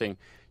interesting.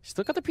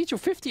 Still got the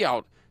P250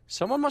 out.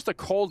 Someone must have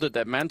called it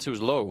that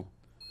Mantu's low.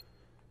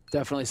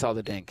 Definitely saw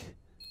the dink.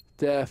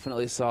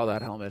 Definitely saw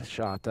that helmet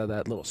shot,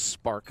 that little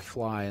spark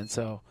fly, and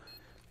so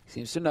he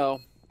seems to know.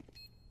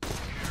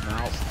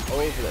 Now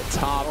over the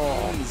top,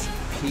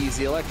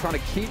 easy.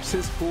 Electronic keeps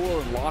his cool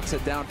and locks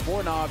it down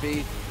for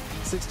NaVi.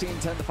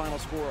 16-10 the final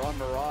score on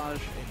Mirage,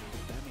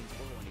 and that means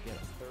we're going to get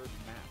a 3rd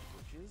map,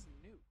 which is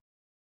new.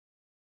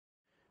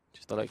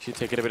 Just Alexi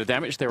taking a bit of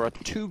damage. There are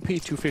 2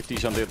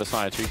 P250s on the other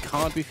side, so he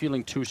can't be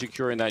feeling too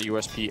secure in that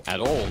USP at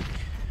all.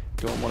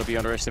 Don't want to be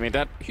underestimating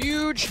that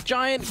huge,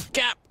 giant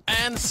gap,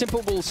 and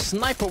Simple will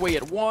snipe away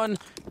at 1.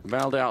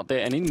 Valda out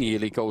there, and he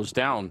nearly goes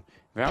down.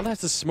 Valda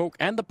has the smoke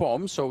and the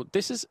bomb, so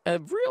this is a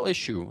real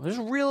issue. This is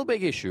a real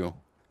big issue.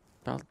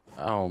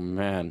 Oh,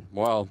 man.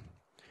 Well,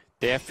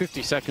 they have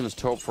 50 seconds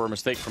to hope for a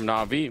mistake from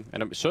NaVi,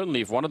 and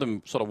certainly if one of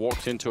them sort of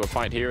walks into a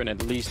fight here and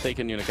at least they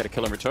can, you know, get a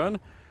kill in return,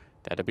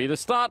 that'd be the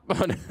start.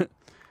 But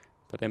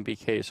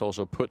MBK is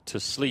also put to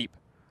sleep.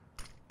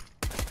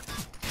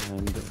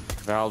 And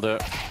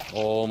Valda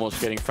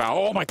almost getting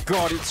fouled. Oh my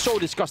God, it's so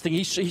disgusting.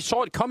 He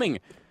saw it coming.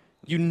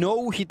 You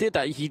know he did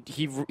that.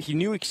 He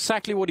knew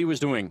exactly what he was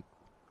doing.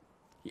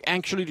 He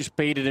actually just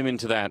baited him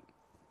into that.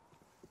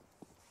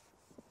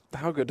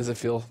 How good does it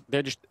feel?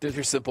 They're just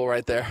Simple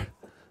right there.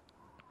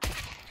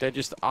 They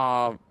just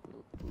are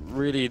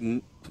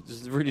really,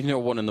 there's really no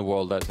one in the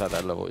world that's at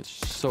that level. It's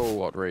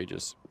so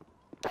outrageous.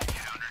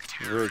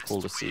 Very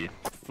cool to see.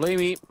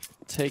 flamie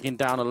taking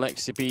down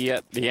Alexi B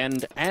at the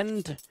end,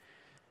 and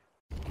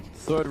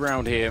 3rd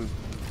round here.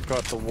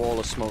 Got the wall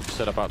of smoke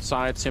set up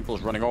outside.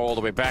 Simple's running all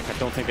the way back. I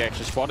don't think they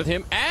actually spotted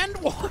him. And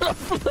what a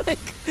flick!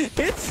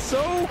 It's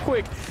so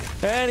quick.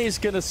 And he's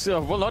gonna,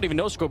 well, not even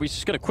no scope. He's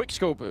just gonna quick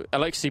scope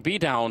Alexi B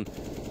down.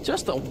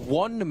 Just a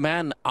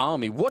 1-man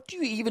army. What do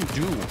you even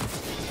do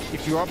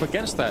if you're up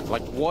against that?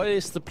 Like, what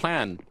is the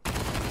plan?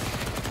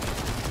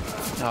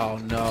 Oh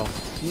no!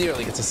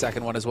 Nearly gets a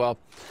 2nd one as well.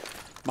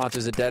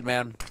 Mantu's a dead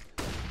man,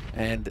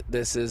 and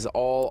this is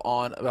all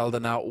on Valda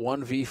now.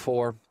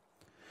 1v4.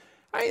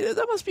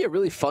 That must be a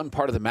really fun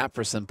part of the map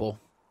for Simple,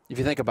 if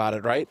you think about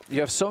it, right?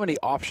 You have so many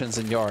options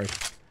in Yard.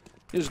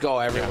 You just go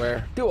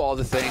everywhere, do all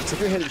the things.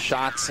 If you're hitting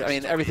shots, I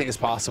mean, everything is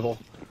possible.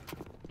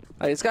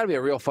 It's got to be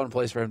a real fun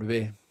place for him to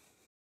be.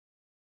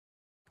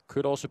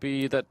 Could also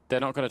be that they're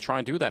not going to try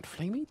and do that.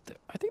 flamie,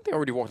 I think they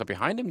already walked up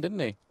behind him, didn't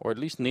they? Or at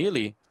least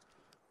nearly.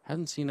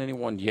 Hasn't seen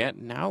anyone yet.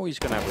 Now he's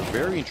going to have a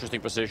very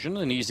interesting position.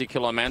 An easy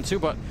kill on Mantu,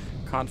 but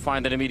can't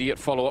find an immediate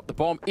follow-up. The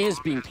bomb is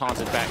being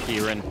planted back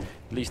here, and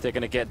at least they're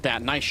going to get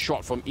that. Nice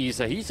shot from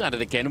Iza. He's at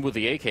it again with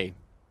the AK.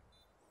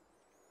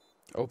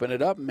 Open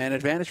it up. Man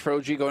advantage for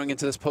OG going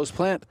into this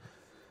post-plant.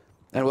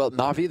 And, well,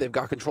 NaVi, they've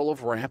got control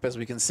of ramp, as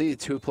we can see.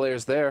 2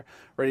 players there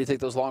ready to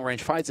take those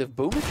long-range fights. If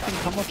Boomich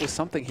can come up with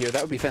something here,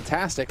 that would be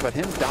fantastic. But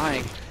him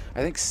dying,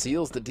 I think,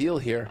 seals the deal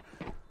here.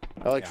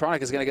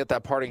 Electronic is going to get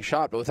that parting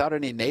shot, but without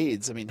any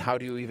nades, I mean, how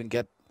do you even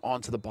get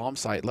onto the bomb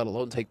site, let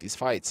alone take these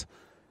fights?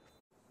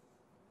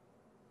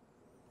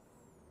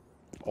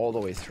 All the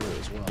way through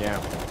as well.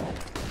 Yeah.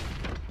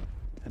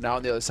 And now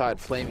on the other side,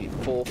 flamie,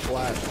 full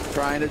flash,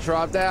 trying to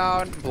drop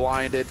down,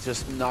 blinded,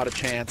 just not a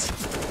chance.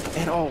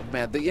 And oh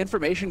man, the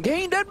information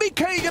gained,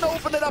 NBK gonna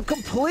open it up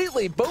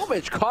completely.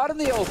 Boomich caught in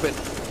the open.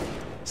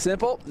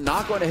 Simple,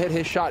 not going to hit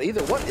his shot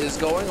either. What is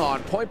going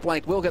on? Point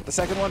blank will get the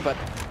 2nd one, but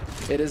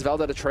it is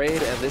Valda to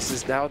trade, and this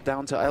is now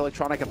down to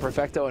Electronic and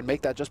Perfecto, and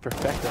make that just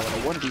Perfecto. And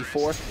a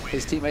 1v4,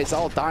 his teammates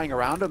all dying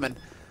around him, and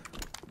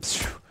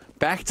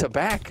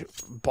back-to-back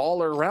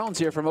baller rounds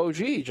here from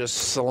OG, just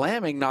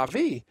slamming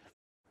NaVi.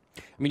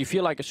 I mean, you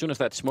feel like as soon as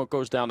that smoke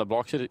goes down the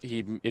blocks,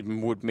 it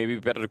would maybe be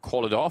better to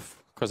call it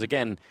off, because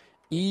again,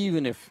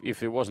 even if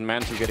it wasn't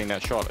Mantu getting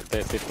that shot,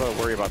 they'd got to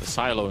worry about the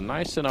silo.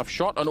 Nice enough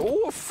shot, and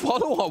oh,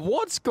 follow-up,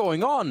 what's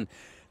going on?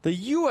 The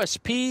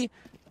USP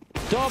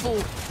double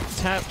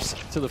taps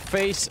to the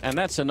face, and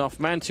that's enough.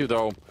 Mantu,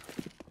 though,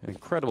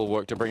 incredible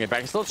work to bring it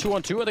back. It's still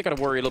 2-on-2, they got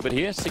to worry a little bit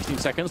here. 16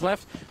 seconds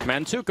left.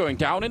 Mantu going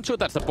down into it.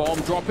 That's the bomb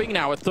dropping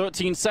now at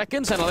 13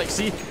 seconds, and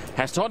Alexi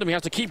has told him he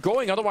has to keep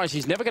going, otherwise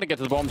he's never going to get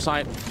to the bomb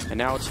site. And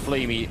now it's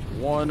flamie,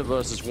 1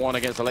 versus 1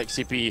 against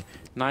Alexi B.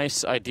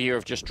 Nice idea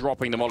of just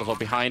dropping the Molotov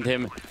behind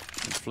him. And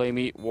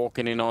flamie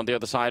walking in on the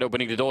other side,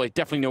 opening the door. He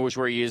definitely knows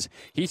where he is.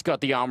 He's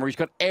got the armor. He's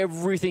got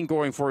everything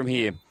going for him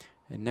here.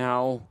 And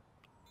now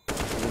a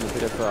little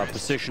bit of a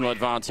positional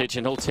advantage,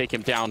 and he'll take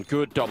him down.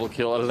 Good double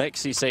kill.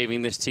 Alexi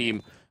saving this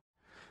team.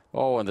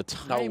 Oh, and the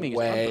timing No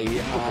way. is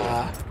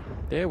unbelievable.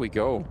 There we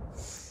go.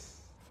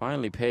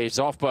 Finally pays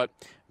off, but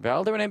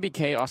Valder and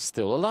NBK are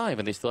still alive,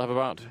 and they still have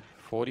about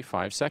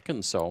 45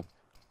 seconds, so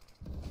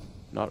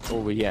not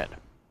over yet.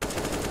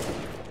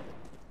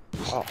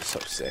 Oh, so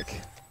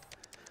sick.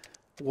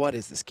 What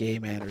is this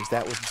game, Anders?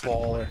 That was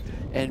baller.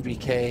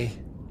 NBK.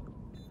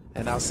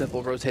 And now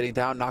Simple rotating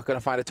down, not going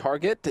to find a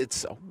target.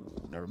 It's, oh,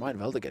 never mind,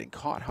 Velda getting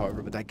caught,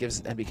 however, but that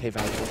gives NBK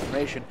valuable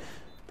information.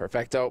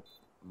 Perfecto,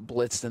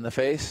 blitzed in the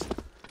face.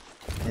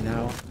 And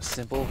now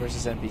Simple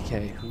versus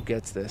NBK. Who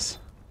gets this?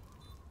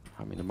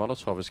 I mean, the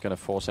Molotov is going to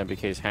force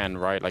NBK's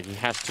hand, right? Like, he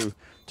has to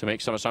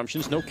make some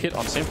assumptions. No kit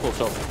on Simple,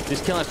 so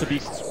this kill has to be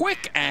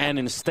quick, and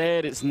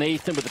instead it's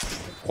Nathan with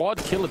the quad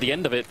kill at the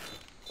end of it.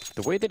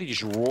 The way that he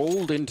just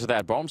rolled into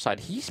that bomb site,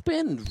 he's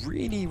been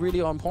really,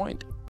 really on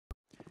point.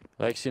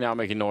 Lexi now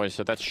making noise,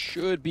 so that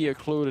should be a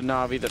clue to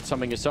NaVi that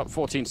something is up.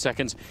 14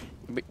 seconds.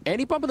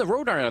 Any bump in the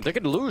road area, they're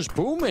going to lose.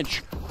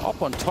 Boomage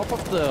up on top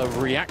of the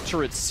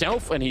reactor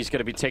itself, and he's going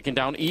to be taken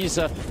down.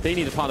 Isa, they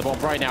need to plant the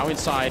bomb right now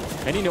inside,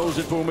 and he knows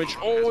it, Boomage.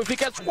 Oh, if he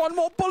gets one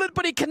more bullet,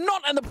 but he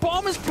cannot, and the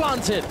bomb is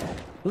planted.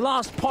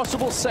 Last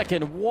possible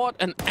second. What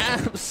an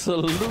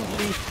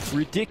absolutely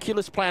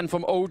ridiculous plan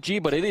from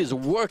OG, but it is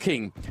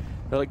working.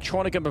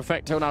 Electronic and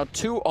Perfecto now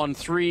 2 on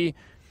 3.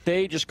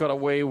 They just got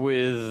away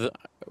with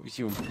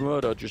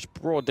murder, just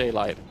broad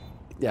daylight.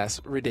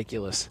 Yes,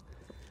 ridiculous.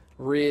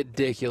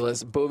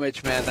 Ridiculous.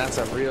 Boomage, man, that's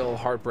a real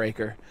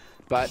heartbreaker.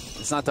 But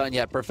it's not done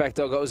yet.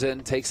 Perfecto goes in,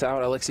 takes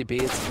out Alexi B.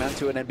 It's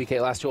Mantu and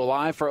NBK last two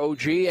alive for OG.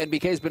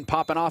 NBK's been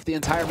popping off the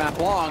entire map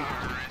long.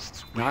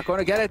 Not going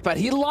to get it, but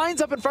he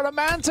lines up in front of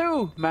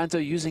Mantu. Mantu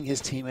using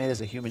his teammate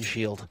as a human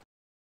shield.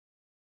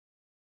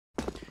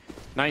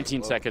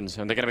 19 seconds,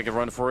 and they're going to make a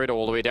run for it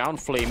all the way down.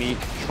 flamie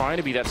trying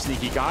to be that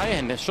sneaky guy,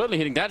 and they're certainly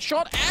hitting that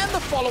shot, and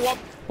the follow-up.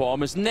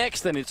 Bomb is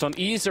next, and it's on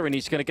Isa, and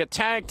he's going to get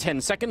tagged.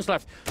 10 seconds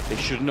left. They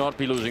should not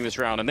be losing this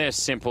round, and they're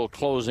Simple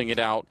closing it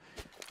out.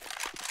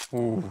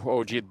 Ooh,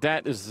 OG,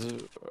 that is...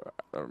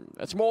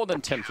 that's more than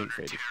tempting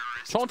fate.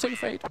 Taunting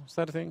fate? Is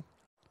that a thing?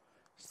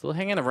 Still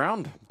hanging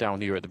around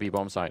down here at the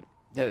B-bomb site.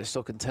 Yeah, they're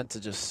still content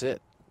to just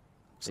sit.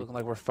 It's looking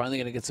like we're finally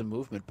going to get some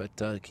movement,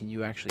 but can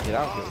you actually get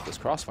out here with this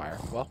crossfire?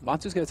 Well,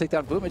 Mantu's going to take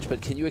down Boomage,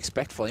 but can you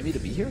expect flamie to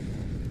be here?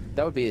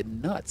 That would be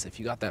nuts if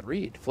you got that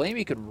read.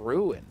 flamie could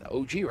ruin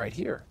OG right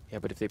here. Yeah,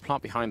 but if they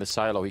plant behind the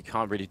silo, he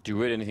can't really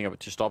do anything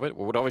to stop it.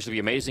 What would obviously be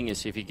amazing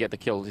is if he get the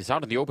kill. He's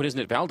out in the open, isn't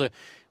it, Valder?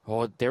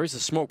 Oh, there is a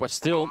smoke, but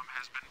still,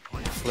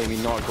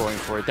 flamie not going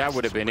for it. That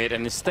would have been it,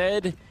 and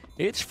instead,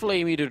 it's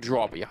flamie to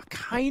drop. Yeah, I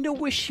kind of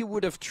wish he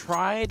would have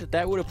tried.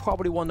 That would have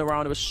probably won the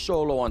round. It was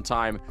so low on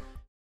time.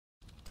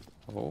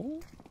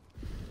 Oh.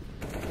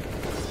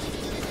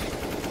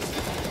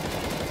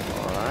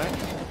 Alright.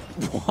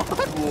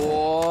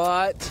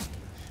 What?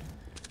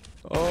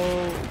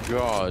 Oh,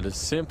 God.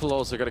 Simple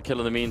also got a kill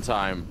in the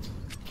meantime.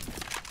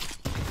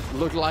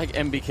 Looked like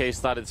NBK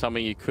started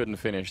something he couldn't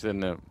finish,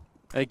 didn't it?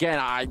 Again,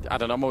 I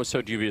don't know. I'm always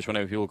so dubious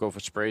whenever people go for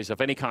sprays of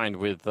any kind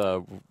with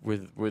an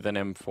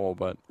M4,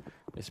 but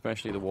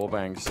especially the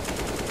wallbangs.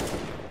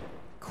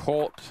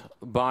 Caught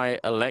by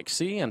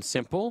Alexi and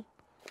Simple.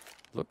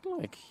 Looked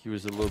like he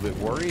was a little bit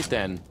worried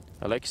then.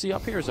 Alexi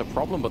up here is a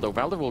problem, but the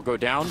Valder will go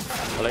down.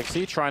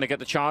 Alexi trying to get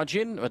the charge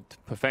in, but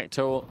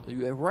Perfecto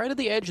right at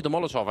the edge of the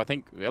Molotov. I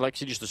think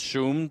Alexi just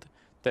assumed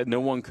that no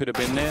one could have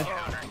been there.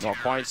 Not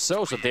quite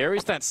so. So there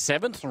is that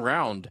 7th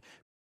round.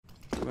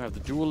 Do we have the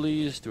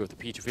dualies? Do we have the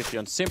P250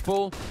 on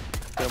Simple?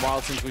 It's been a while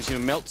since we've seen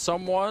him melt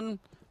someone.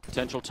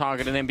 Potential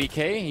target in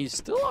NBK. He's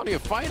still out here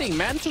fighting.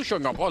 Mantu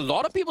showing up. Oh, a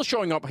lot of people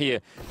showing up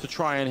here to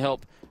try and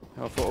help.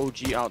 For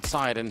OG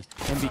outside, and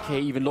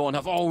NBK even low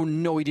enough. Oh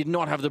no, he did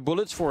not have the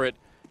bullets for it.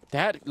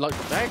 That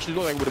actually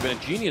looked like it would have been a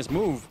genius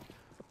move.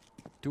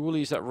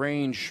 Dualies at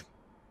range.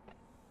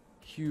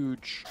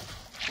 Huge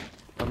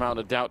amount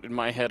of doubt in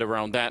my head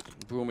around that.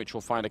 Boomage will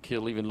find a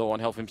kill even low on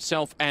health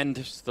himself,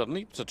 and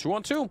suddenly it's a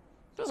 2-on-2.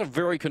 That's a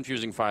very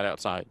confusing fight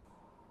outside.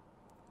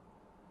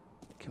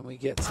 Can we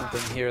get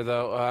something here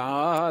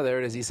though? There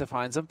it is. Isa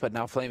finds him, but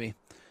now flamie.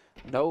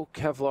 No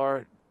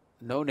Kevlar,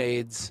 no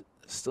nades.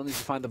 Still needs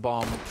to find the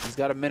bomb. He's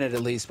got a minute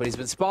at least, but he's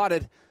been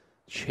spotted.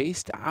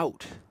 Chased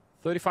out.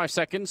 35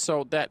 seconds,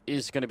 so that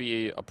is going to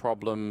be a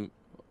problem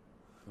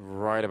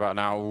right about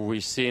now.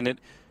 We've seen it.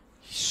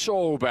 He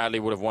so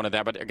badly would have wanted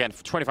that, but again,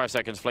 for 25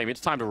 seconds, flamie,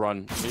 it's time to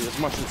run. As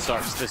much as it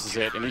sucks, this is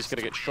it. And he's going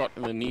to get shot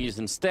in the knees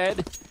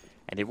instead.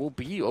 And it will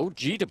be OG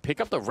to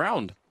pick up the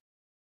round.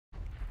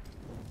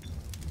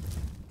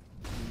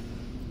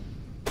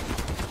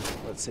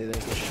 Let's say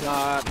there's a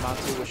shot.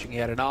 Mantu wishing he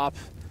had an op.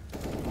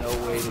 No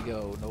way to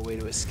go, no way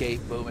to escape.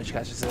 Boomage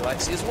catches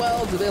Alexi as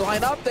well. Do they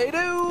line up? They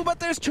do, but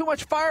there's too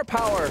much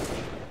firepower.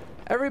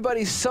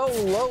 Everybody's so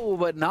low,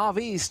 but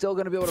NaVi is still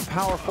going to be able to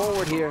power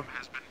forward here.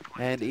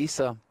 And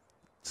Isa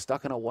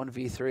stuck in a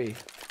 1v3.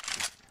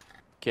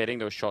 Getting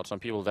those shots on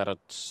people that are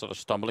sort of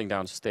stumbling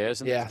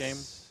downstairs in this game.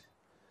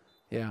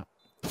 Yeah.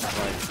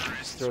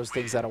 Just throws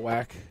things out of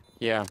whack.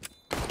 Yeah.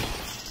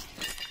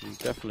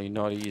 Definitely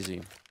not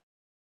easy.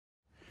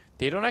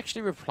 they don't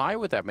actually reply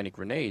with that many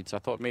grenades. I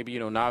thought maybe, you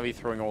know, NaVi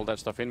throwing all that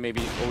stuff in,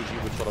 maybe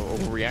OG would sort of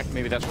overreact.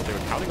 Maybe that's what they were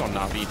counting on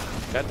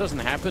NaVi. That doesn't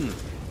happen.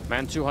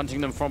 Man2 hunting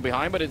them from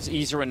behind, but it's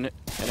easier, and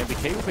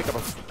NBK will pick up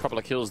a couple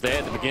of kills there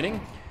at the beginning.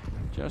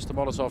 Just a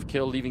Molotov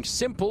kill, leaving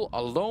Simple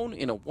alone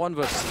in a 1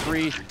 versus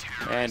 3,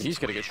 and he's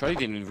going to get shot. He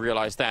didn't even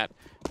realize that.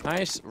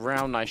 Nice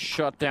round, nice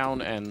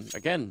shutdown, and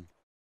again,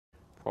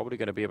 probably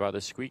going to be about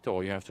the squeak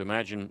door. You have to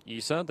imagine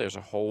Isa, there's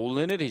a hole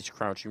in it. He's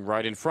crouching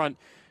right in front.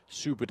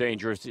 Super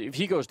dangerous. If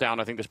he goes down,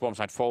 I think this bomb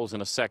site falls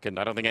in a second.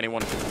 I don't think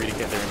anyone can really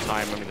get there in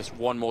time. I mean, there's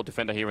one more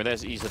defender here, and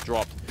there's Isa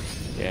dropped.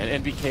 Yeah,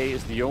 and NBK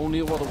is the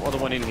only other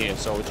one in here,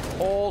 so it's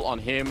all on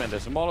him, and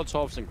there's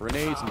Molotovs and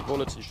grenades and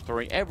bullets, and just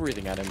throwing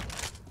everything at him.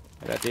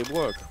 And that did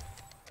work.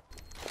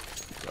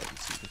 So I can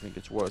see if you think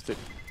it's worth it.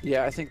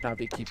 Yeah, I think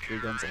NaVi keep 3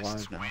 guns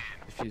alive now.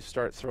 If you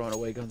start throwing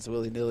away guns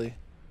willy-nilly.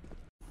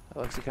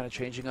 Alexi kind of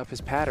changing up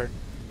his pattern.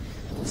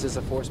 This is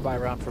a forced buy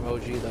round from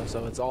OG, though,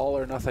 so it's all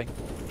or nothing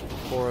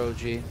for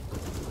OG.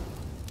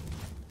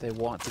 They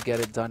want to get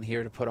it done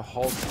here to put a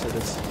halt to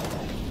this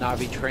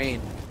NaVi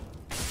train.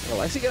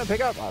 Alexi gonna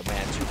pick up. Oh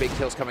man, 2 big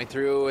kills coming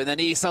through, and then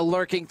Isa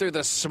lurking through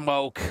the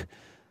smoke.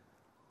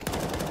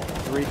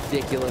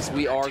 Ridiculous.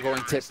 We are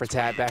going tit for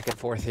tat back and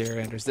forth here,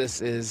 Anders.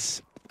 This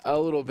is a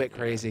little bit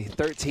crazy.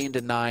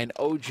 13-9.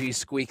 OG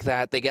squeak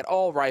that. They get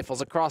all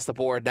rifles across the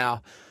board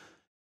now.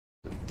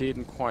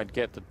 Didn't quite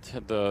get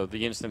the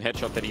instant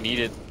headshot that he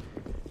needed.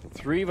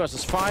 3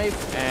 versus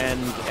 5,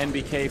 and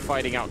NBK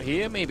fighting out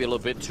here. Maybe a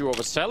little bit too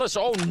overzealous.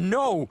 Oh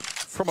no!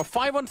 From a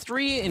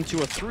 5-on-3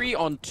 into a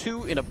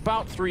 3-on-2 in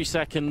about 3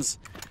 seconds.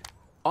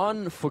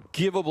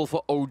 Unforgivable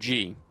for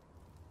OG.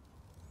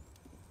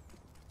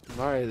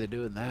 Why are they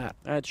doing that?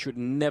 That should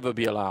never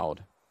be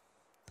allowed.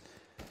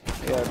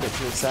 Yeah, a bit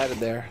too excited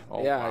there.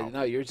 Oh, yeah, wow.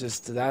 no, you're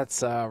just,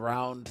 that's a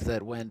round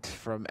that went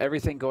from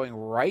everything going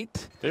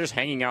right. They're just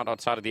hanging out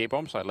outside of the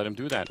A-bomb site. Let him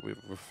do that. We're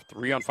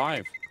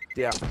 3-on-5.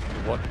 Yeah.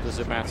 What does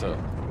it matter?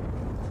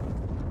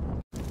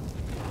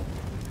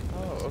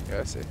 Oh, okay,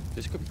 I see.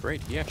 This could be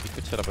great. He actually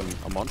could set up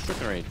a monster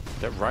grenade.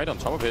 They're right on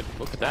top of it.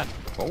 Look at that.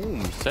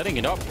 Boom. Setting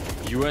it up.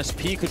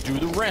 USP could do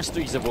the rest.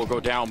 Isa will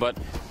go down, but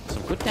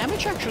some good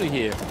damage actually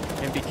here.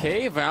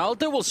 NBK,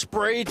 Valde will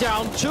spray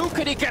down 2.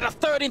 Could he get a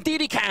 3rd?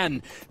 Indeed he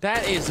can.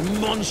 That is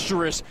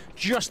monstrous.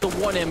 Just the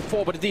 1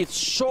 M4, but it did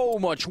so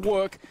much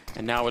work.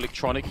 And now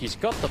Electronic, he's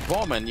got the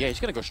bomb, and yeah, he's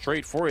going to go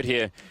straight for it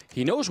here.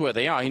 He knows where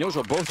they are. He knows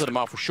where both of them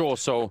are for sure,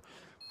 so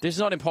this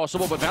is not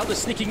impossible, but Valde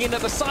sneaking in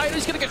at the side.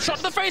 He's going to get shot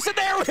in the face, and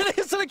there it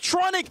is!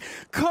 Electronic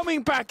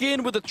coming back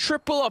in with a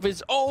triple of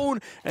his own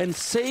and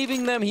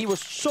saving them. He was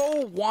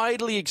so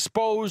widely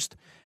exposed.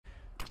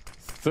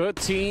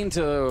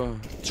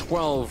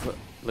 13-12,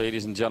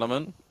 ladies and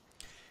gentlemen.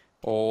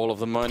 All of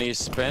the money is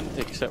spent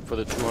except for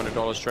the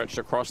 $200 stretched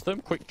across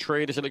them. Quick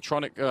trade is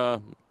Electronic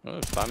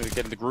starting to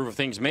get in the groove of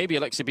things. Maybe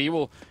Alexi B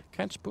will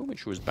catch Boomich,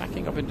 who is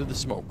backing up into the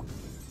smoke,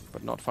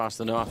 but not fast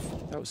enough.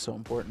 That was so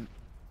important.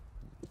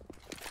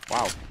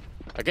 Wow.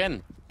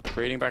 Again,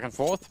 trading back and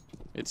forth,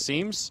 it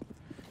seems.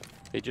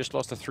 They just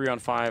lost a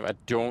 3-on-5. I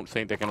don't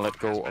think they can let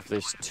go of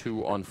this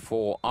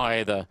 2-on-4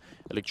 either.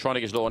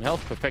 Electronic is low on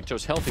health.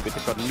 Perfecto's healthy, but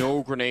they've got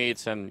no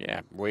grenades and,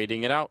 yeah,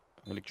 waiting it out.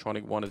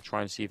 Electronic wanted to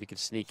try and see if he could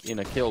sneak in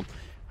a kill.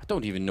 I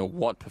don't even know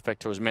what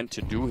Perfecto is meant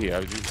to do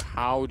here.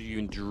 How do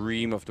you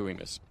dream of doing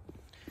this?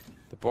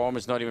 The bomb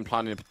is not even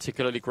planted in a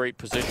particularly great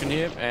position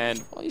here,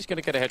 and well, he's going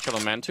to get a headshot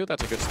on Man2.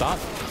 That's a good start.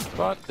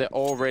 But they're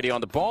already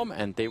on the bomb,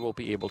 and they will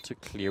be able to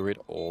clear it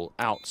all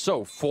out.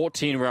 So,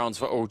 14 rounds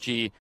for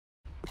OG.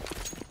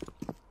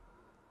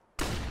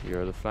 Here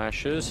are the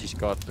flashes. He's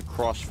got the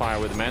crossfire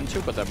with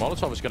Man2, but that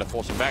Molotov is going to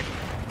force him back.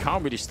 He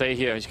can't really stay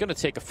here. He's going to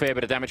take a fair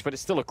bit of damage, but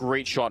it's still a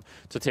great shot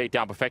to take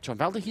down Perfecto. And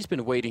Valde, he's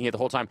been waiting here the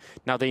whole time.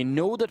 Now, they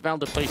know that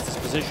Valde plays this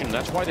position.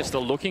 That's why they're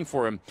still looking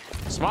for him.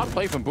 Smart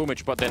play from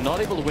Boomich, but they're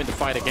not able to win the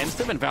fight against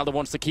him, and Valde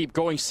wants to keep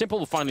going. Simple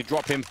will finally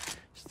drop him.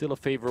 Still a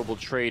favorable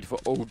trade for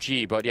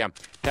OG, but yeah,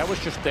 that was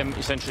just them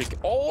essentially...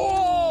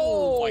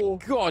 Oh my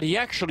god, he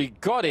actually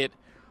got it.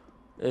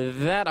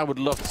 That I would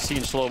love to see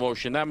in slow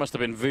motion. That must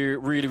have been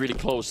really, really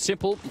close.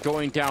 Simple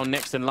going down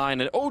next in line,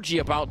 and OG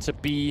about to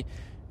be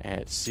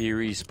at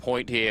series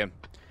point here.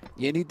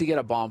 You need to get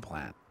a bomb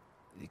plant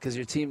because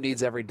your team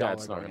needs every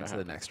dollar going into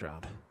the next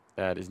round.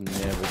 That is never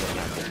going to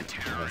happen.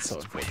 That's so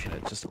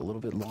unfortunate. Just a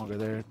little bit longer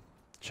there.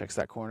 Checks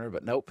that corner,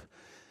 but nope.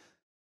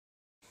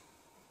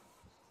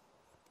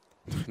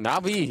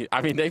 NaVi,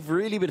 I mean, they've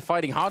really been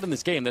fighting hard in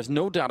this game. There's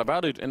no doubt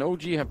about it. And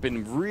OG have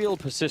been real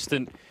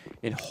persistent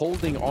in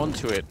holding on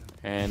to it.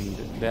 And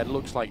that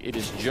looks like it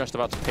is just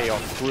about to pay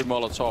off with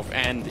Molotov,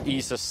 and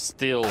Isa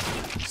still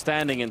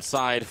standing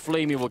inside.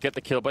 flamie will get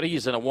the kill, but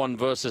he's in a 1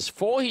 versus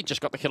 4. He just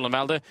got the kill on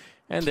Valde,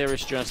 and there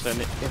is just a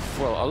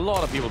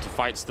lot of people to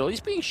fight still. He's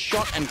being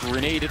shot and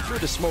grenaded through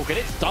the smoke, and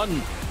it's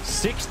done.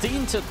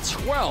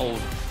 16-12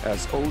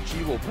 as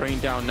OG will bring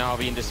down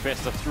NaVi in this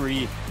best of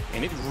 3.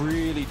 And it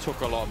really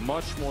took a lot,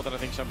 much more than I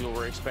think some people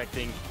were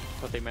expecting,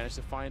 but they managed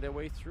to find their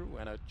way through,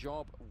 and a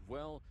job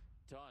well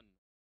done.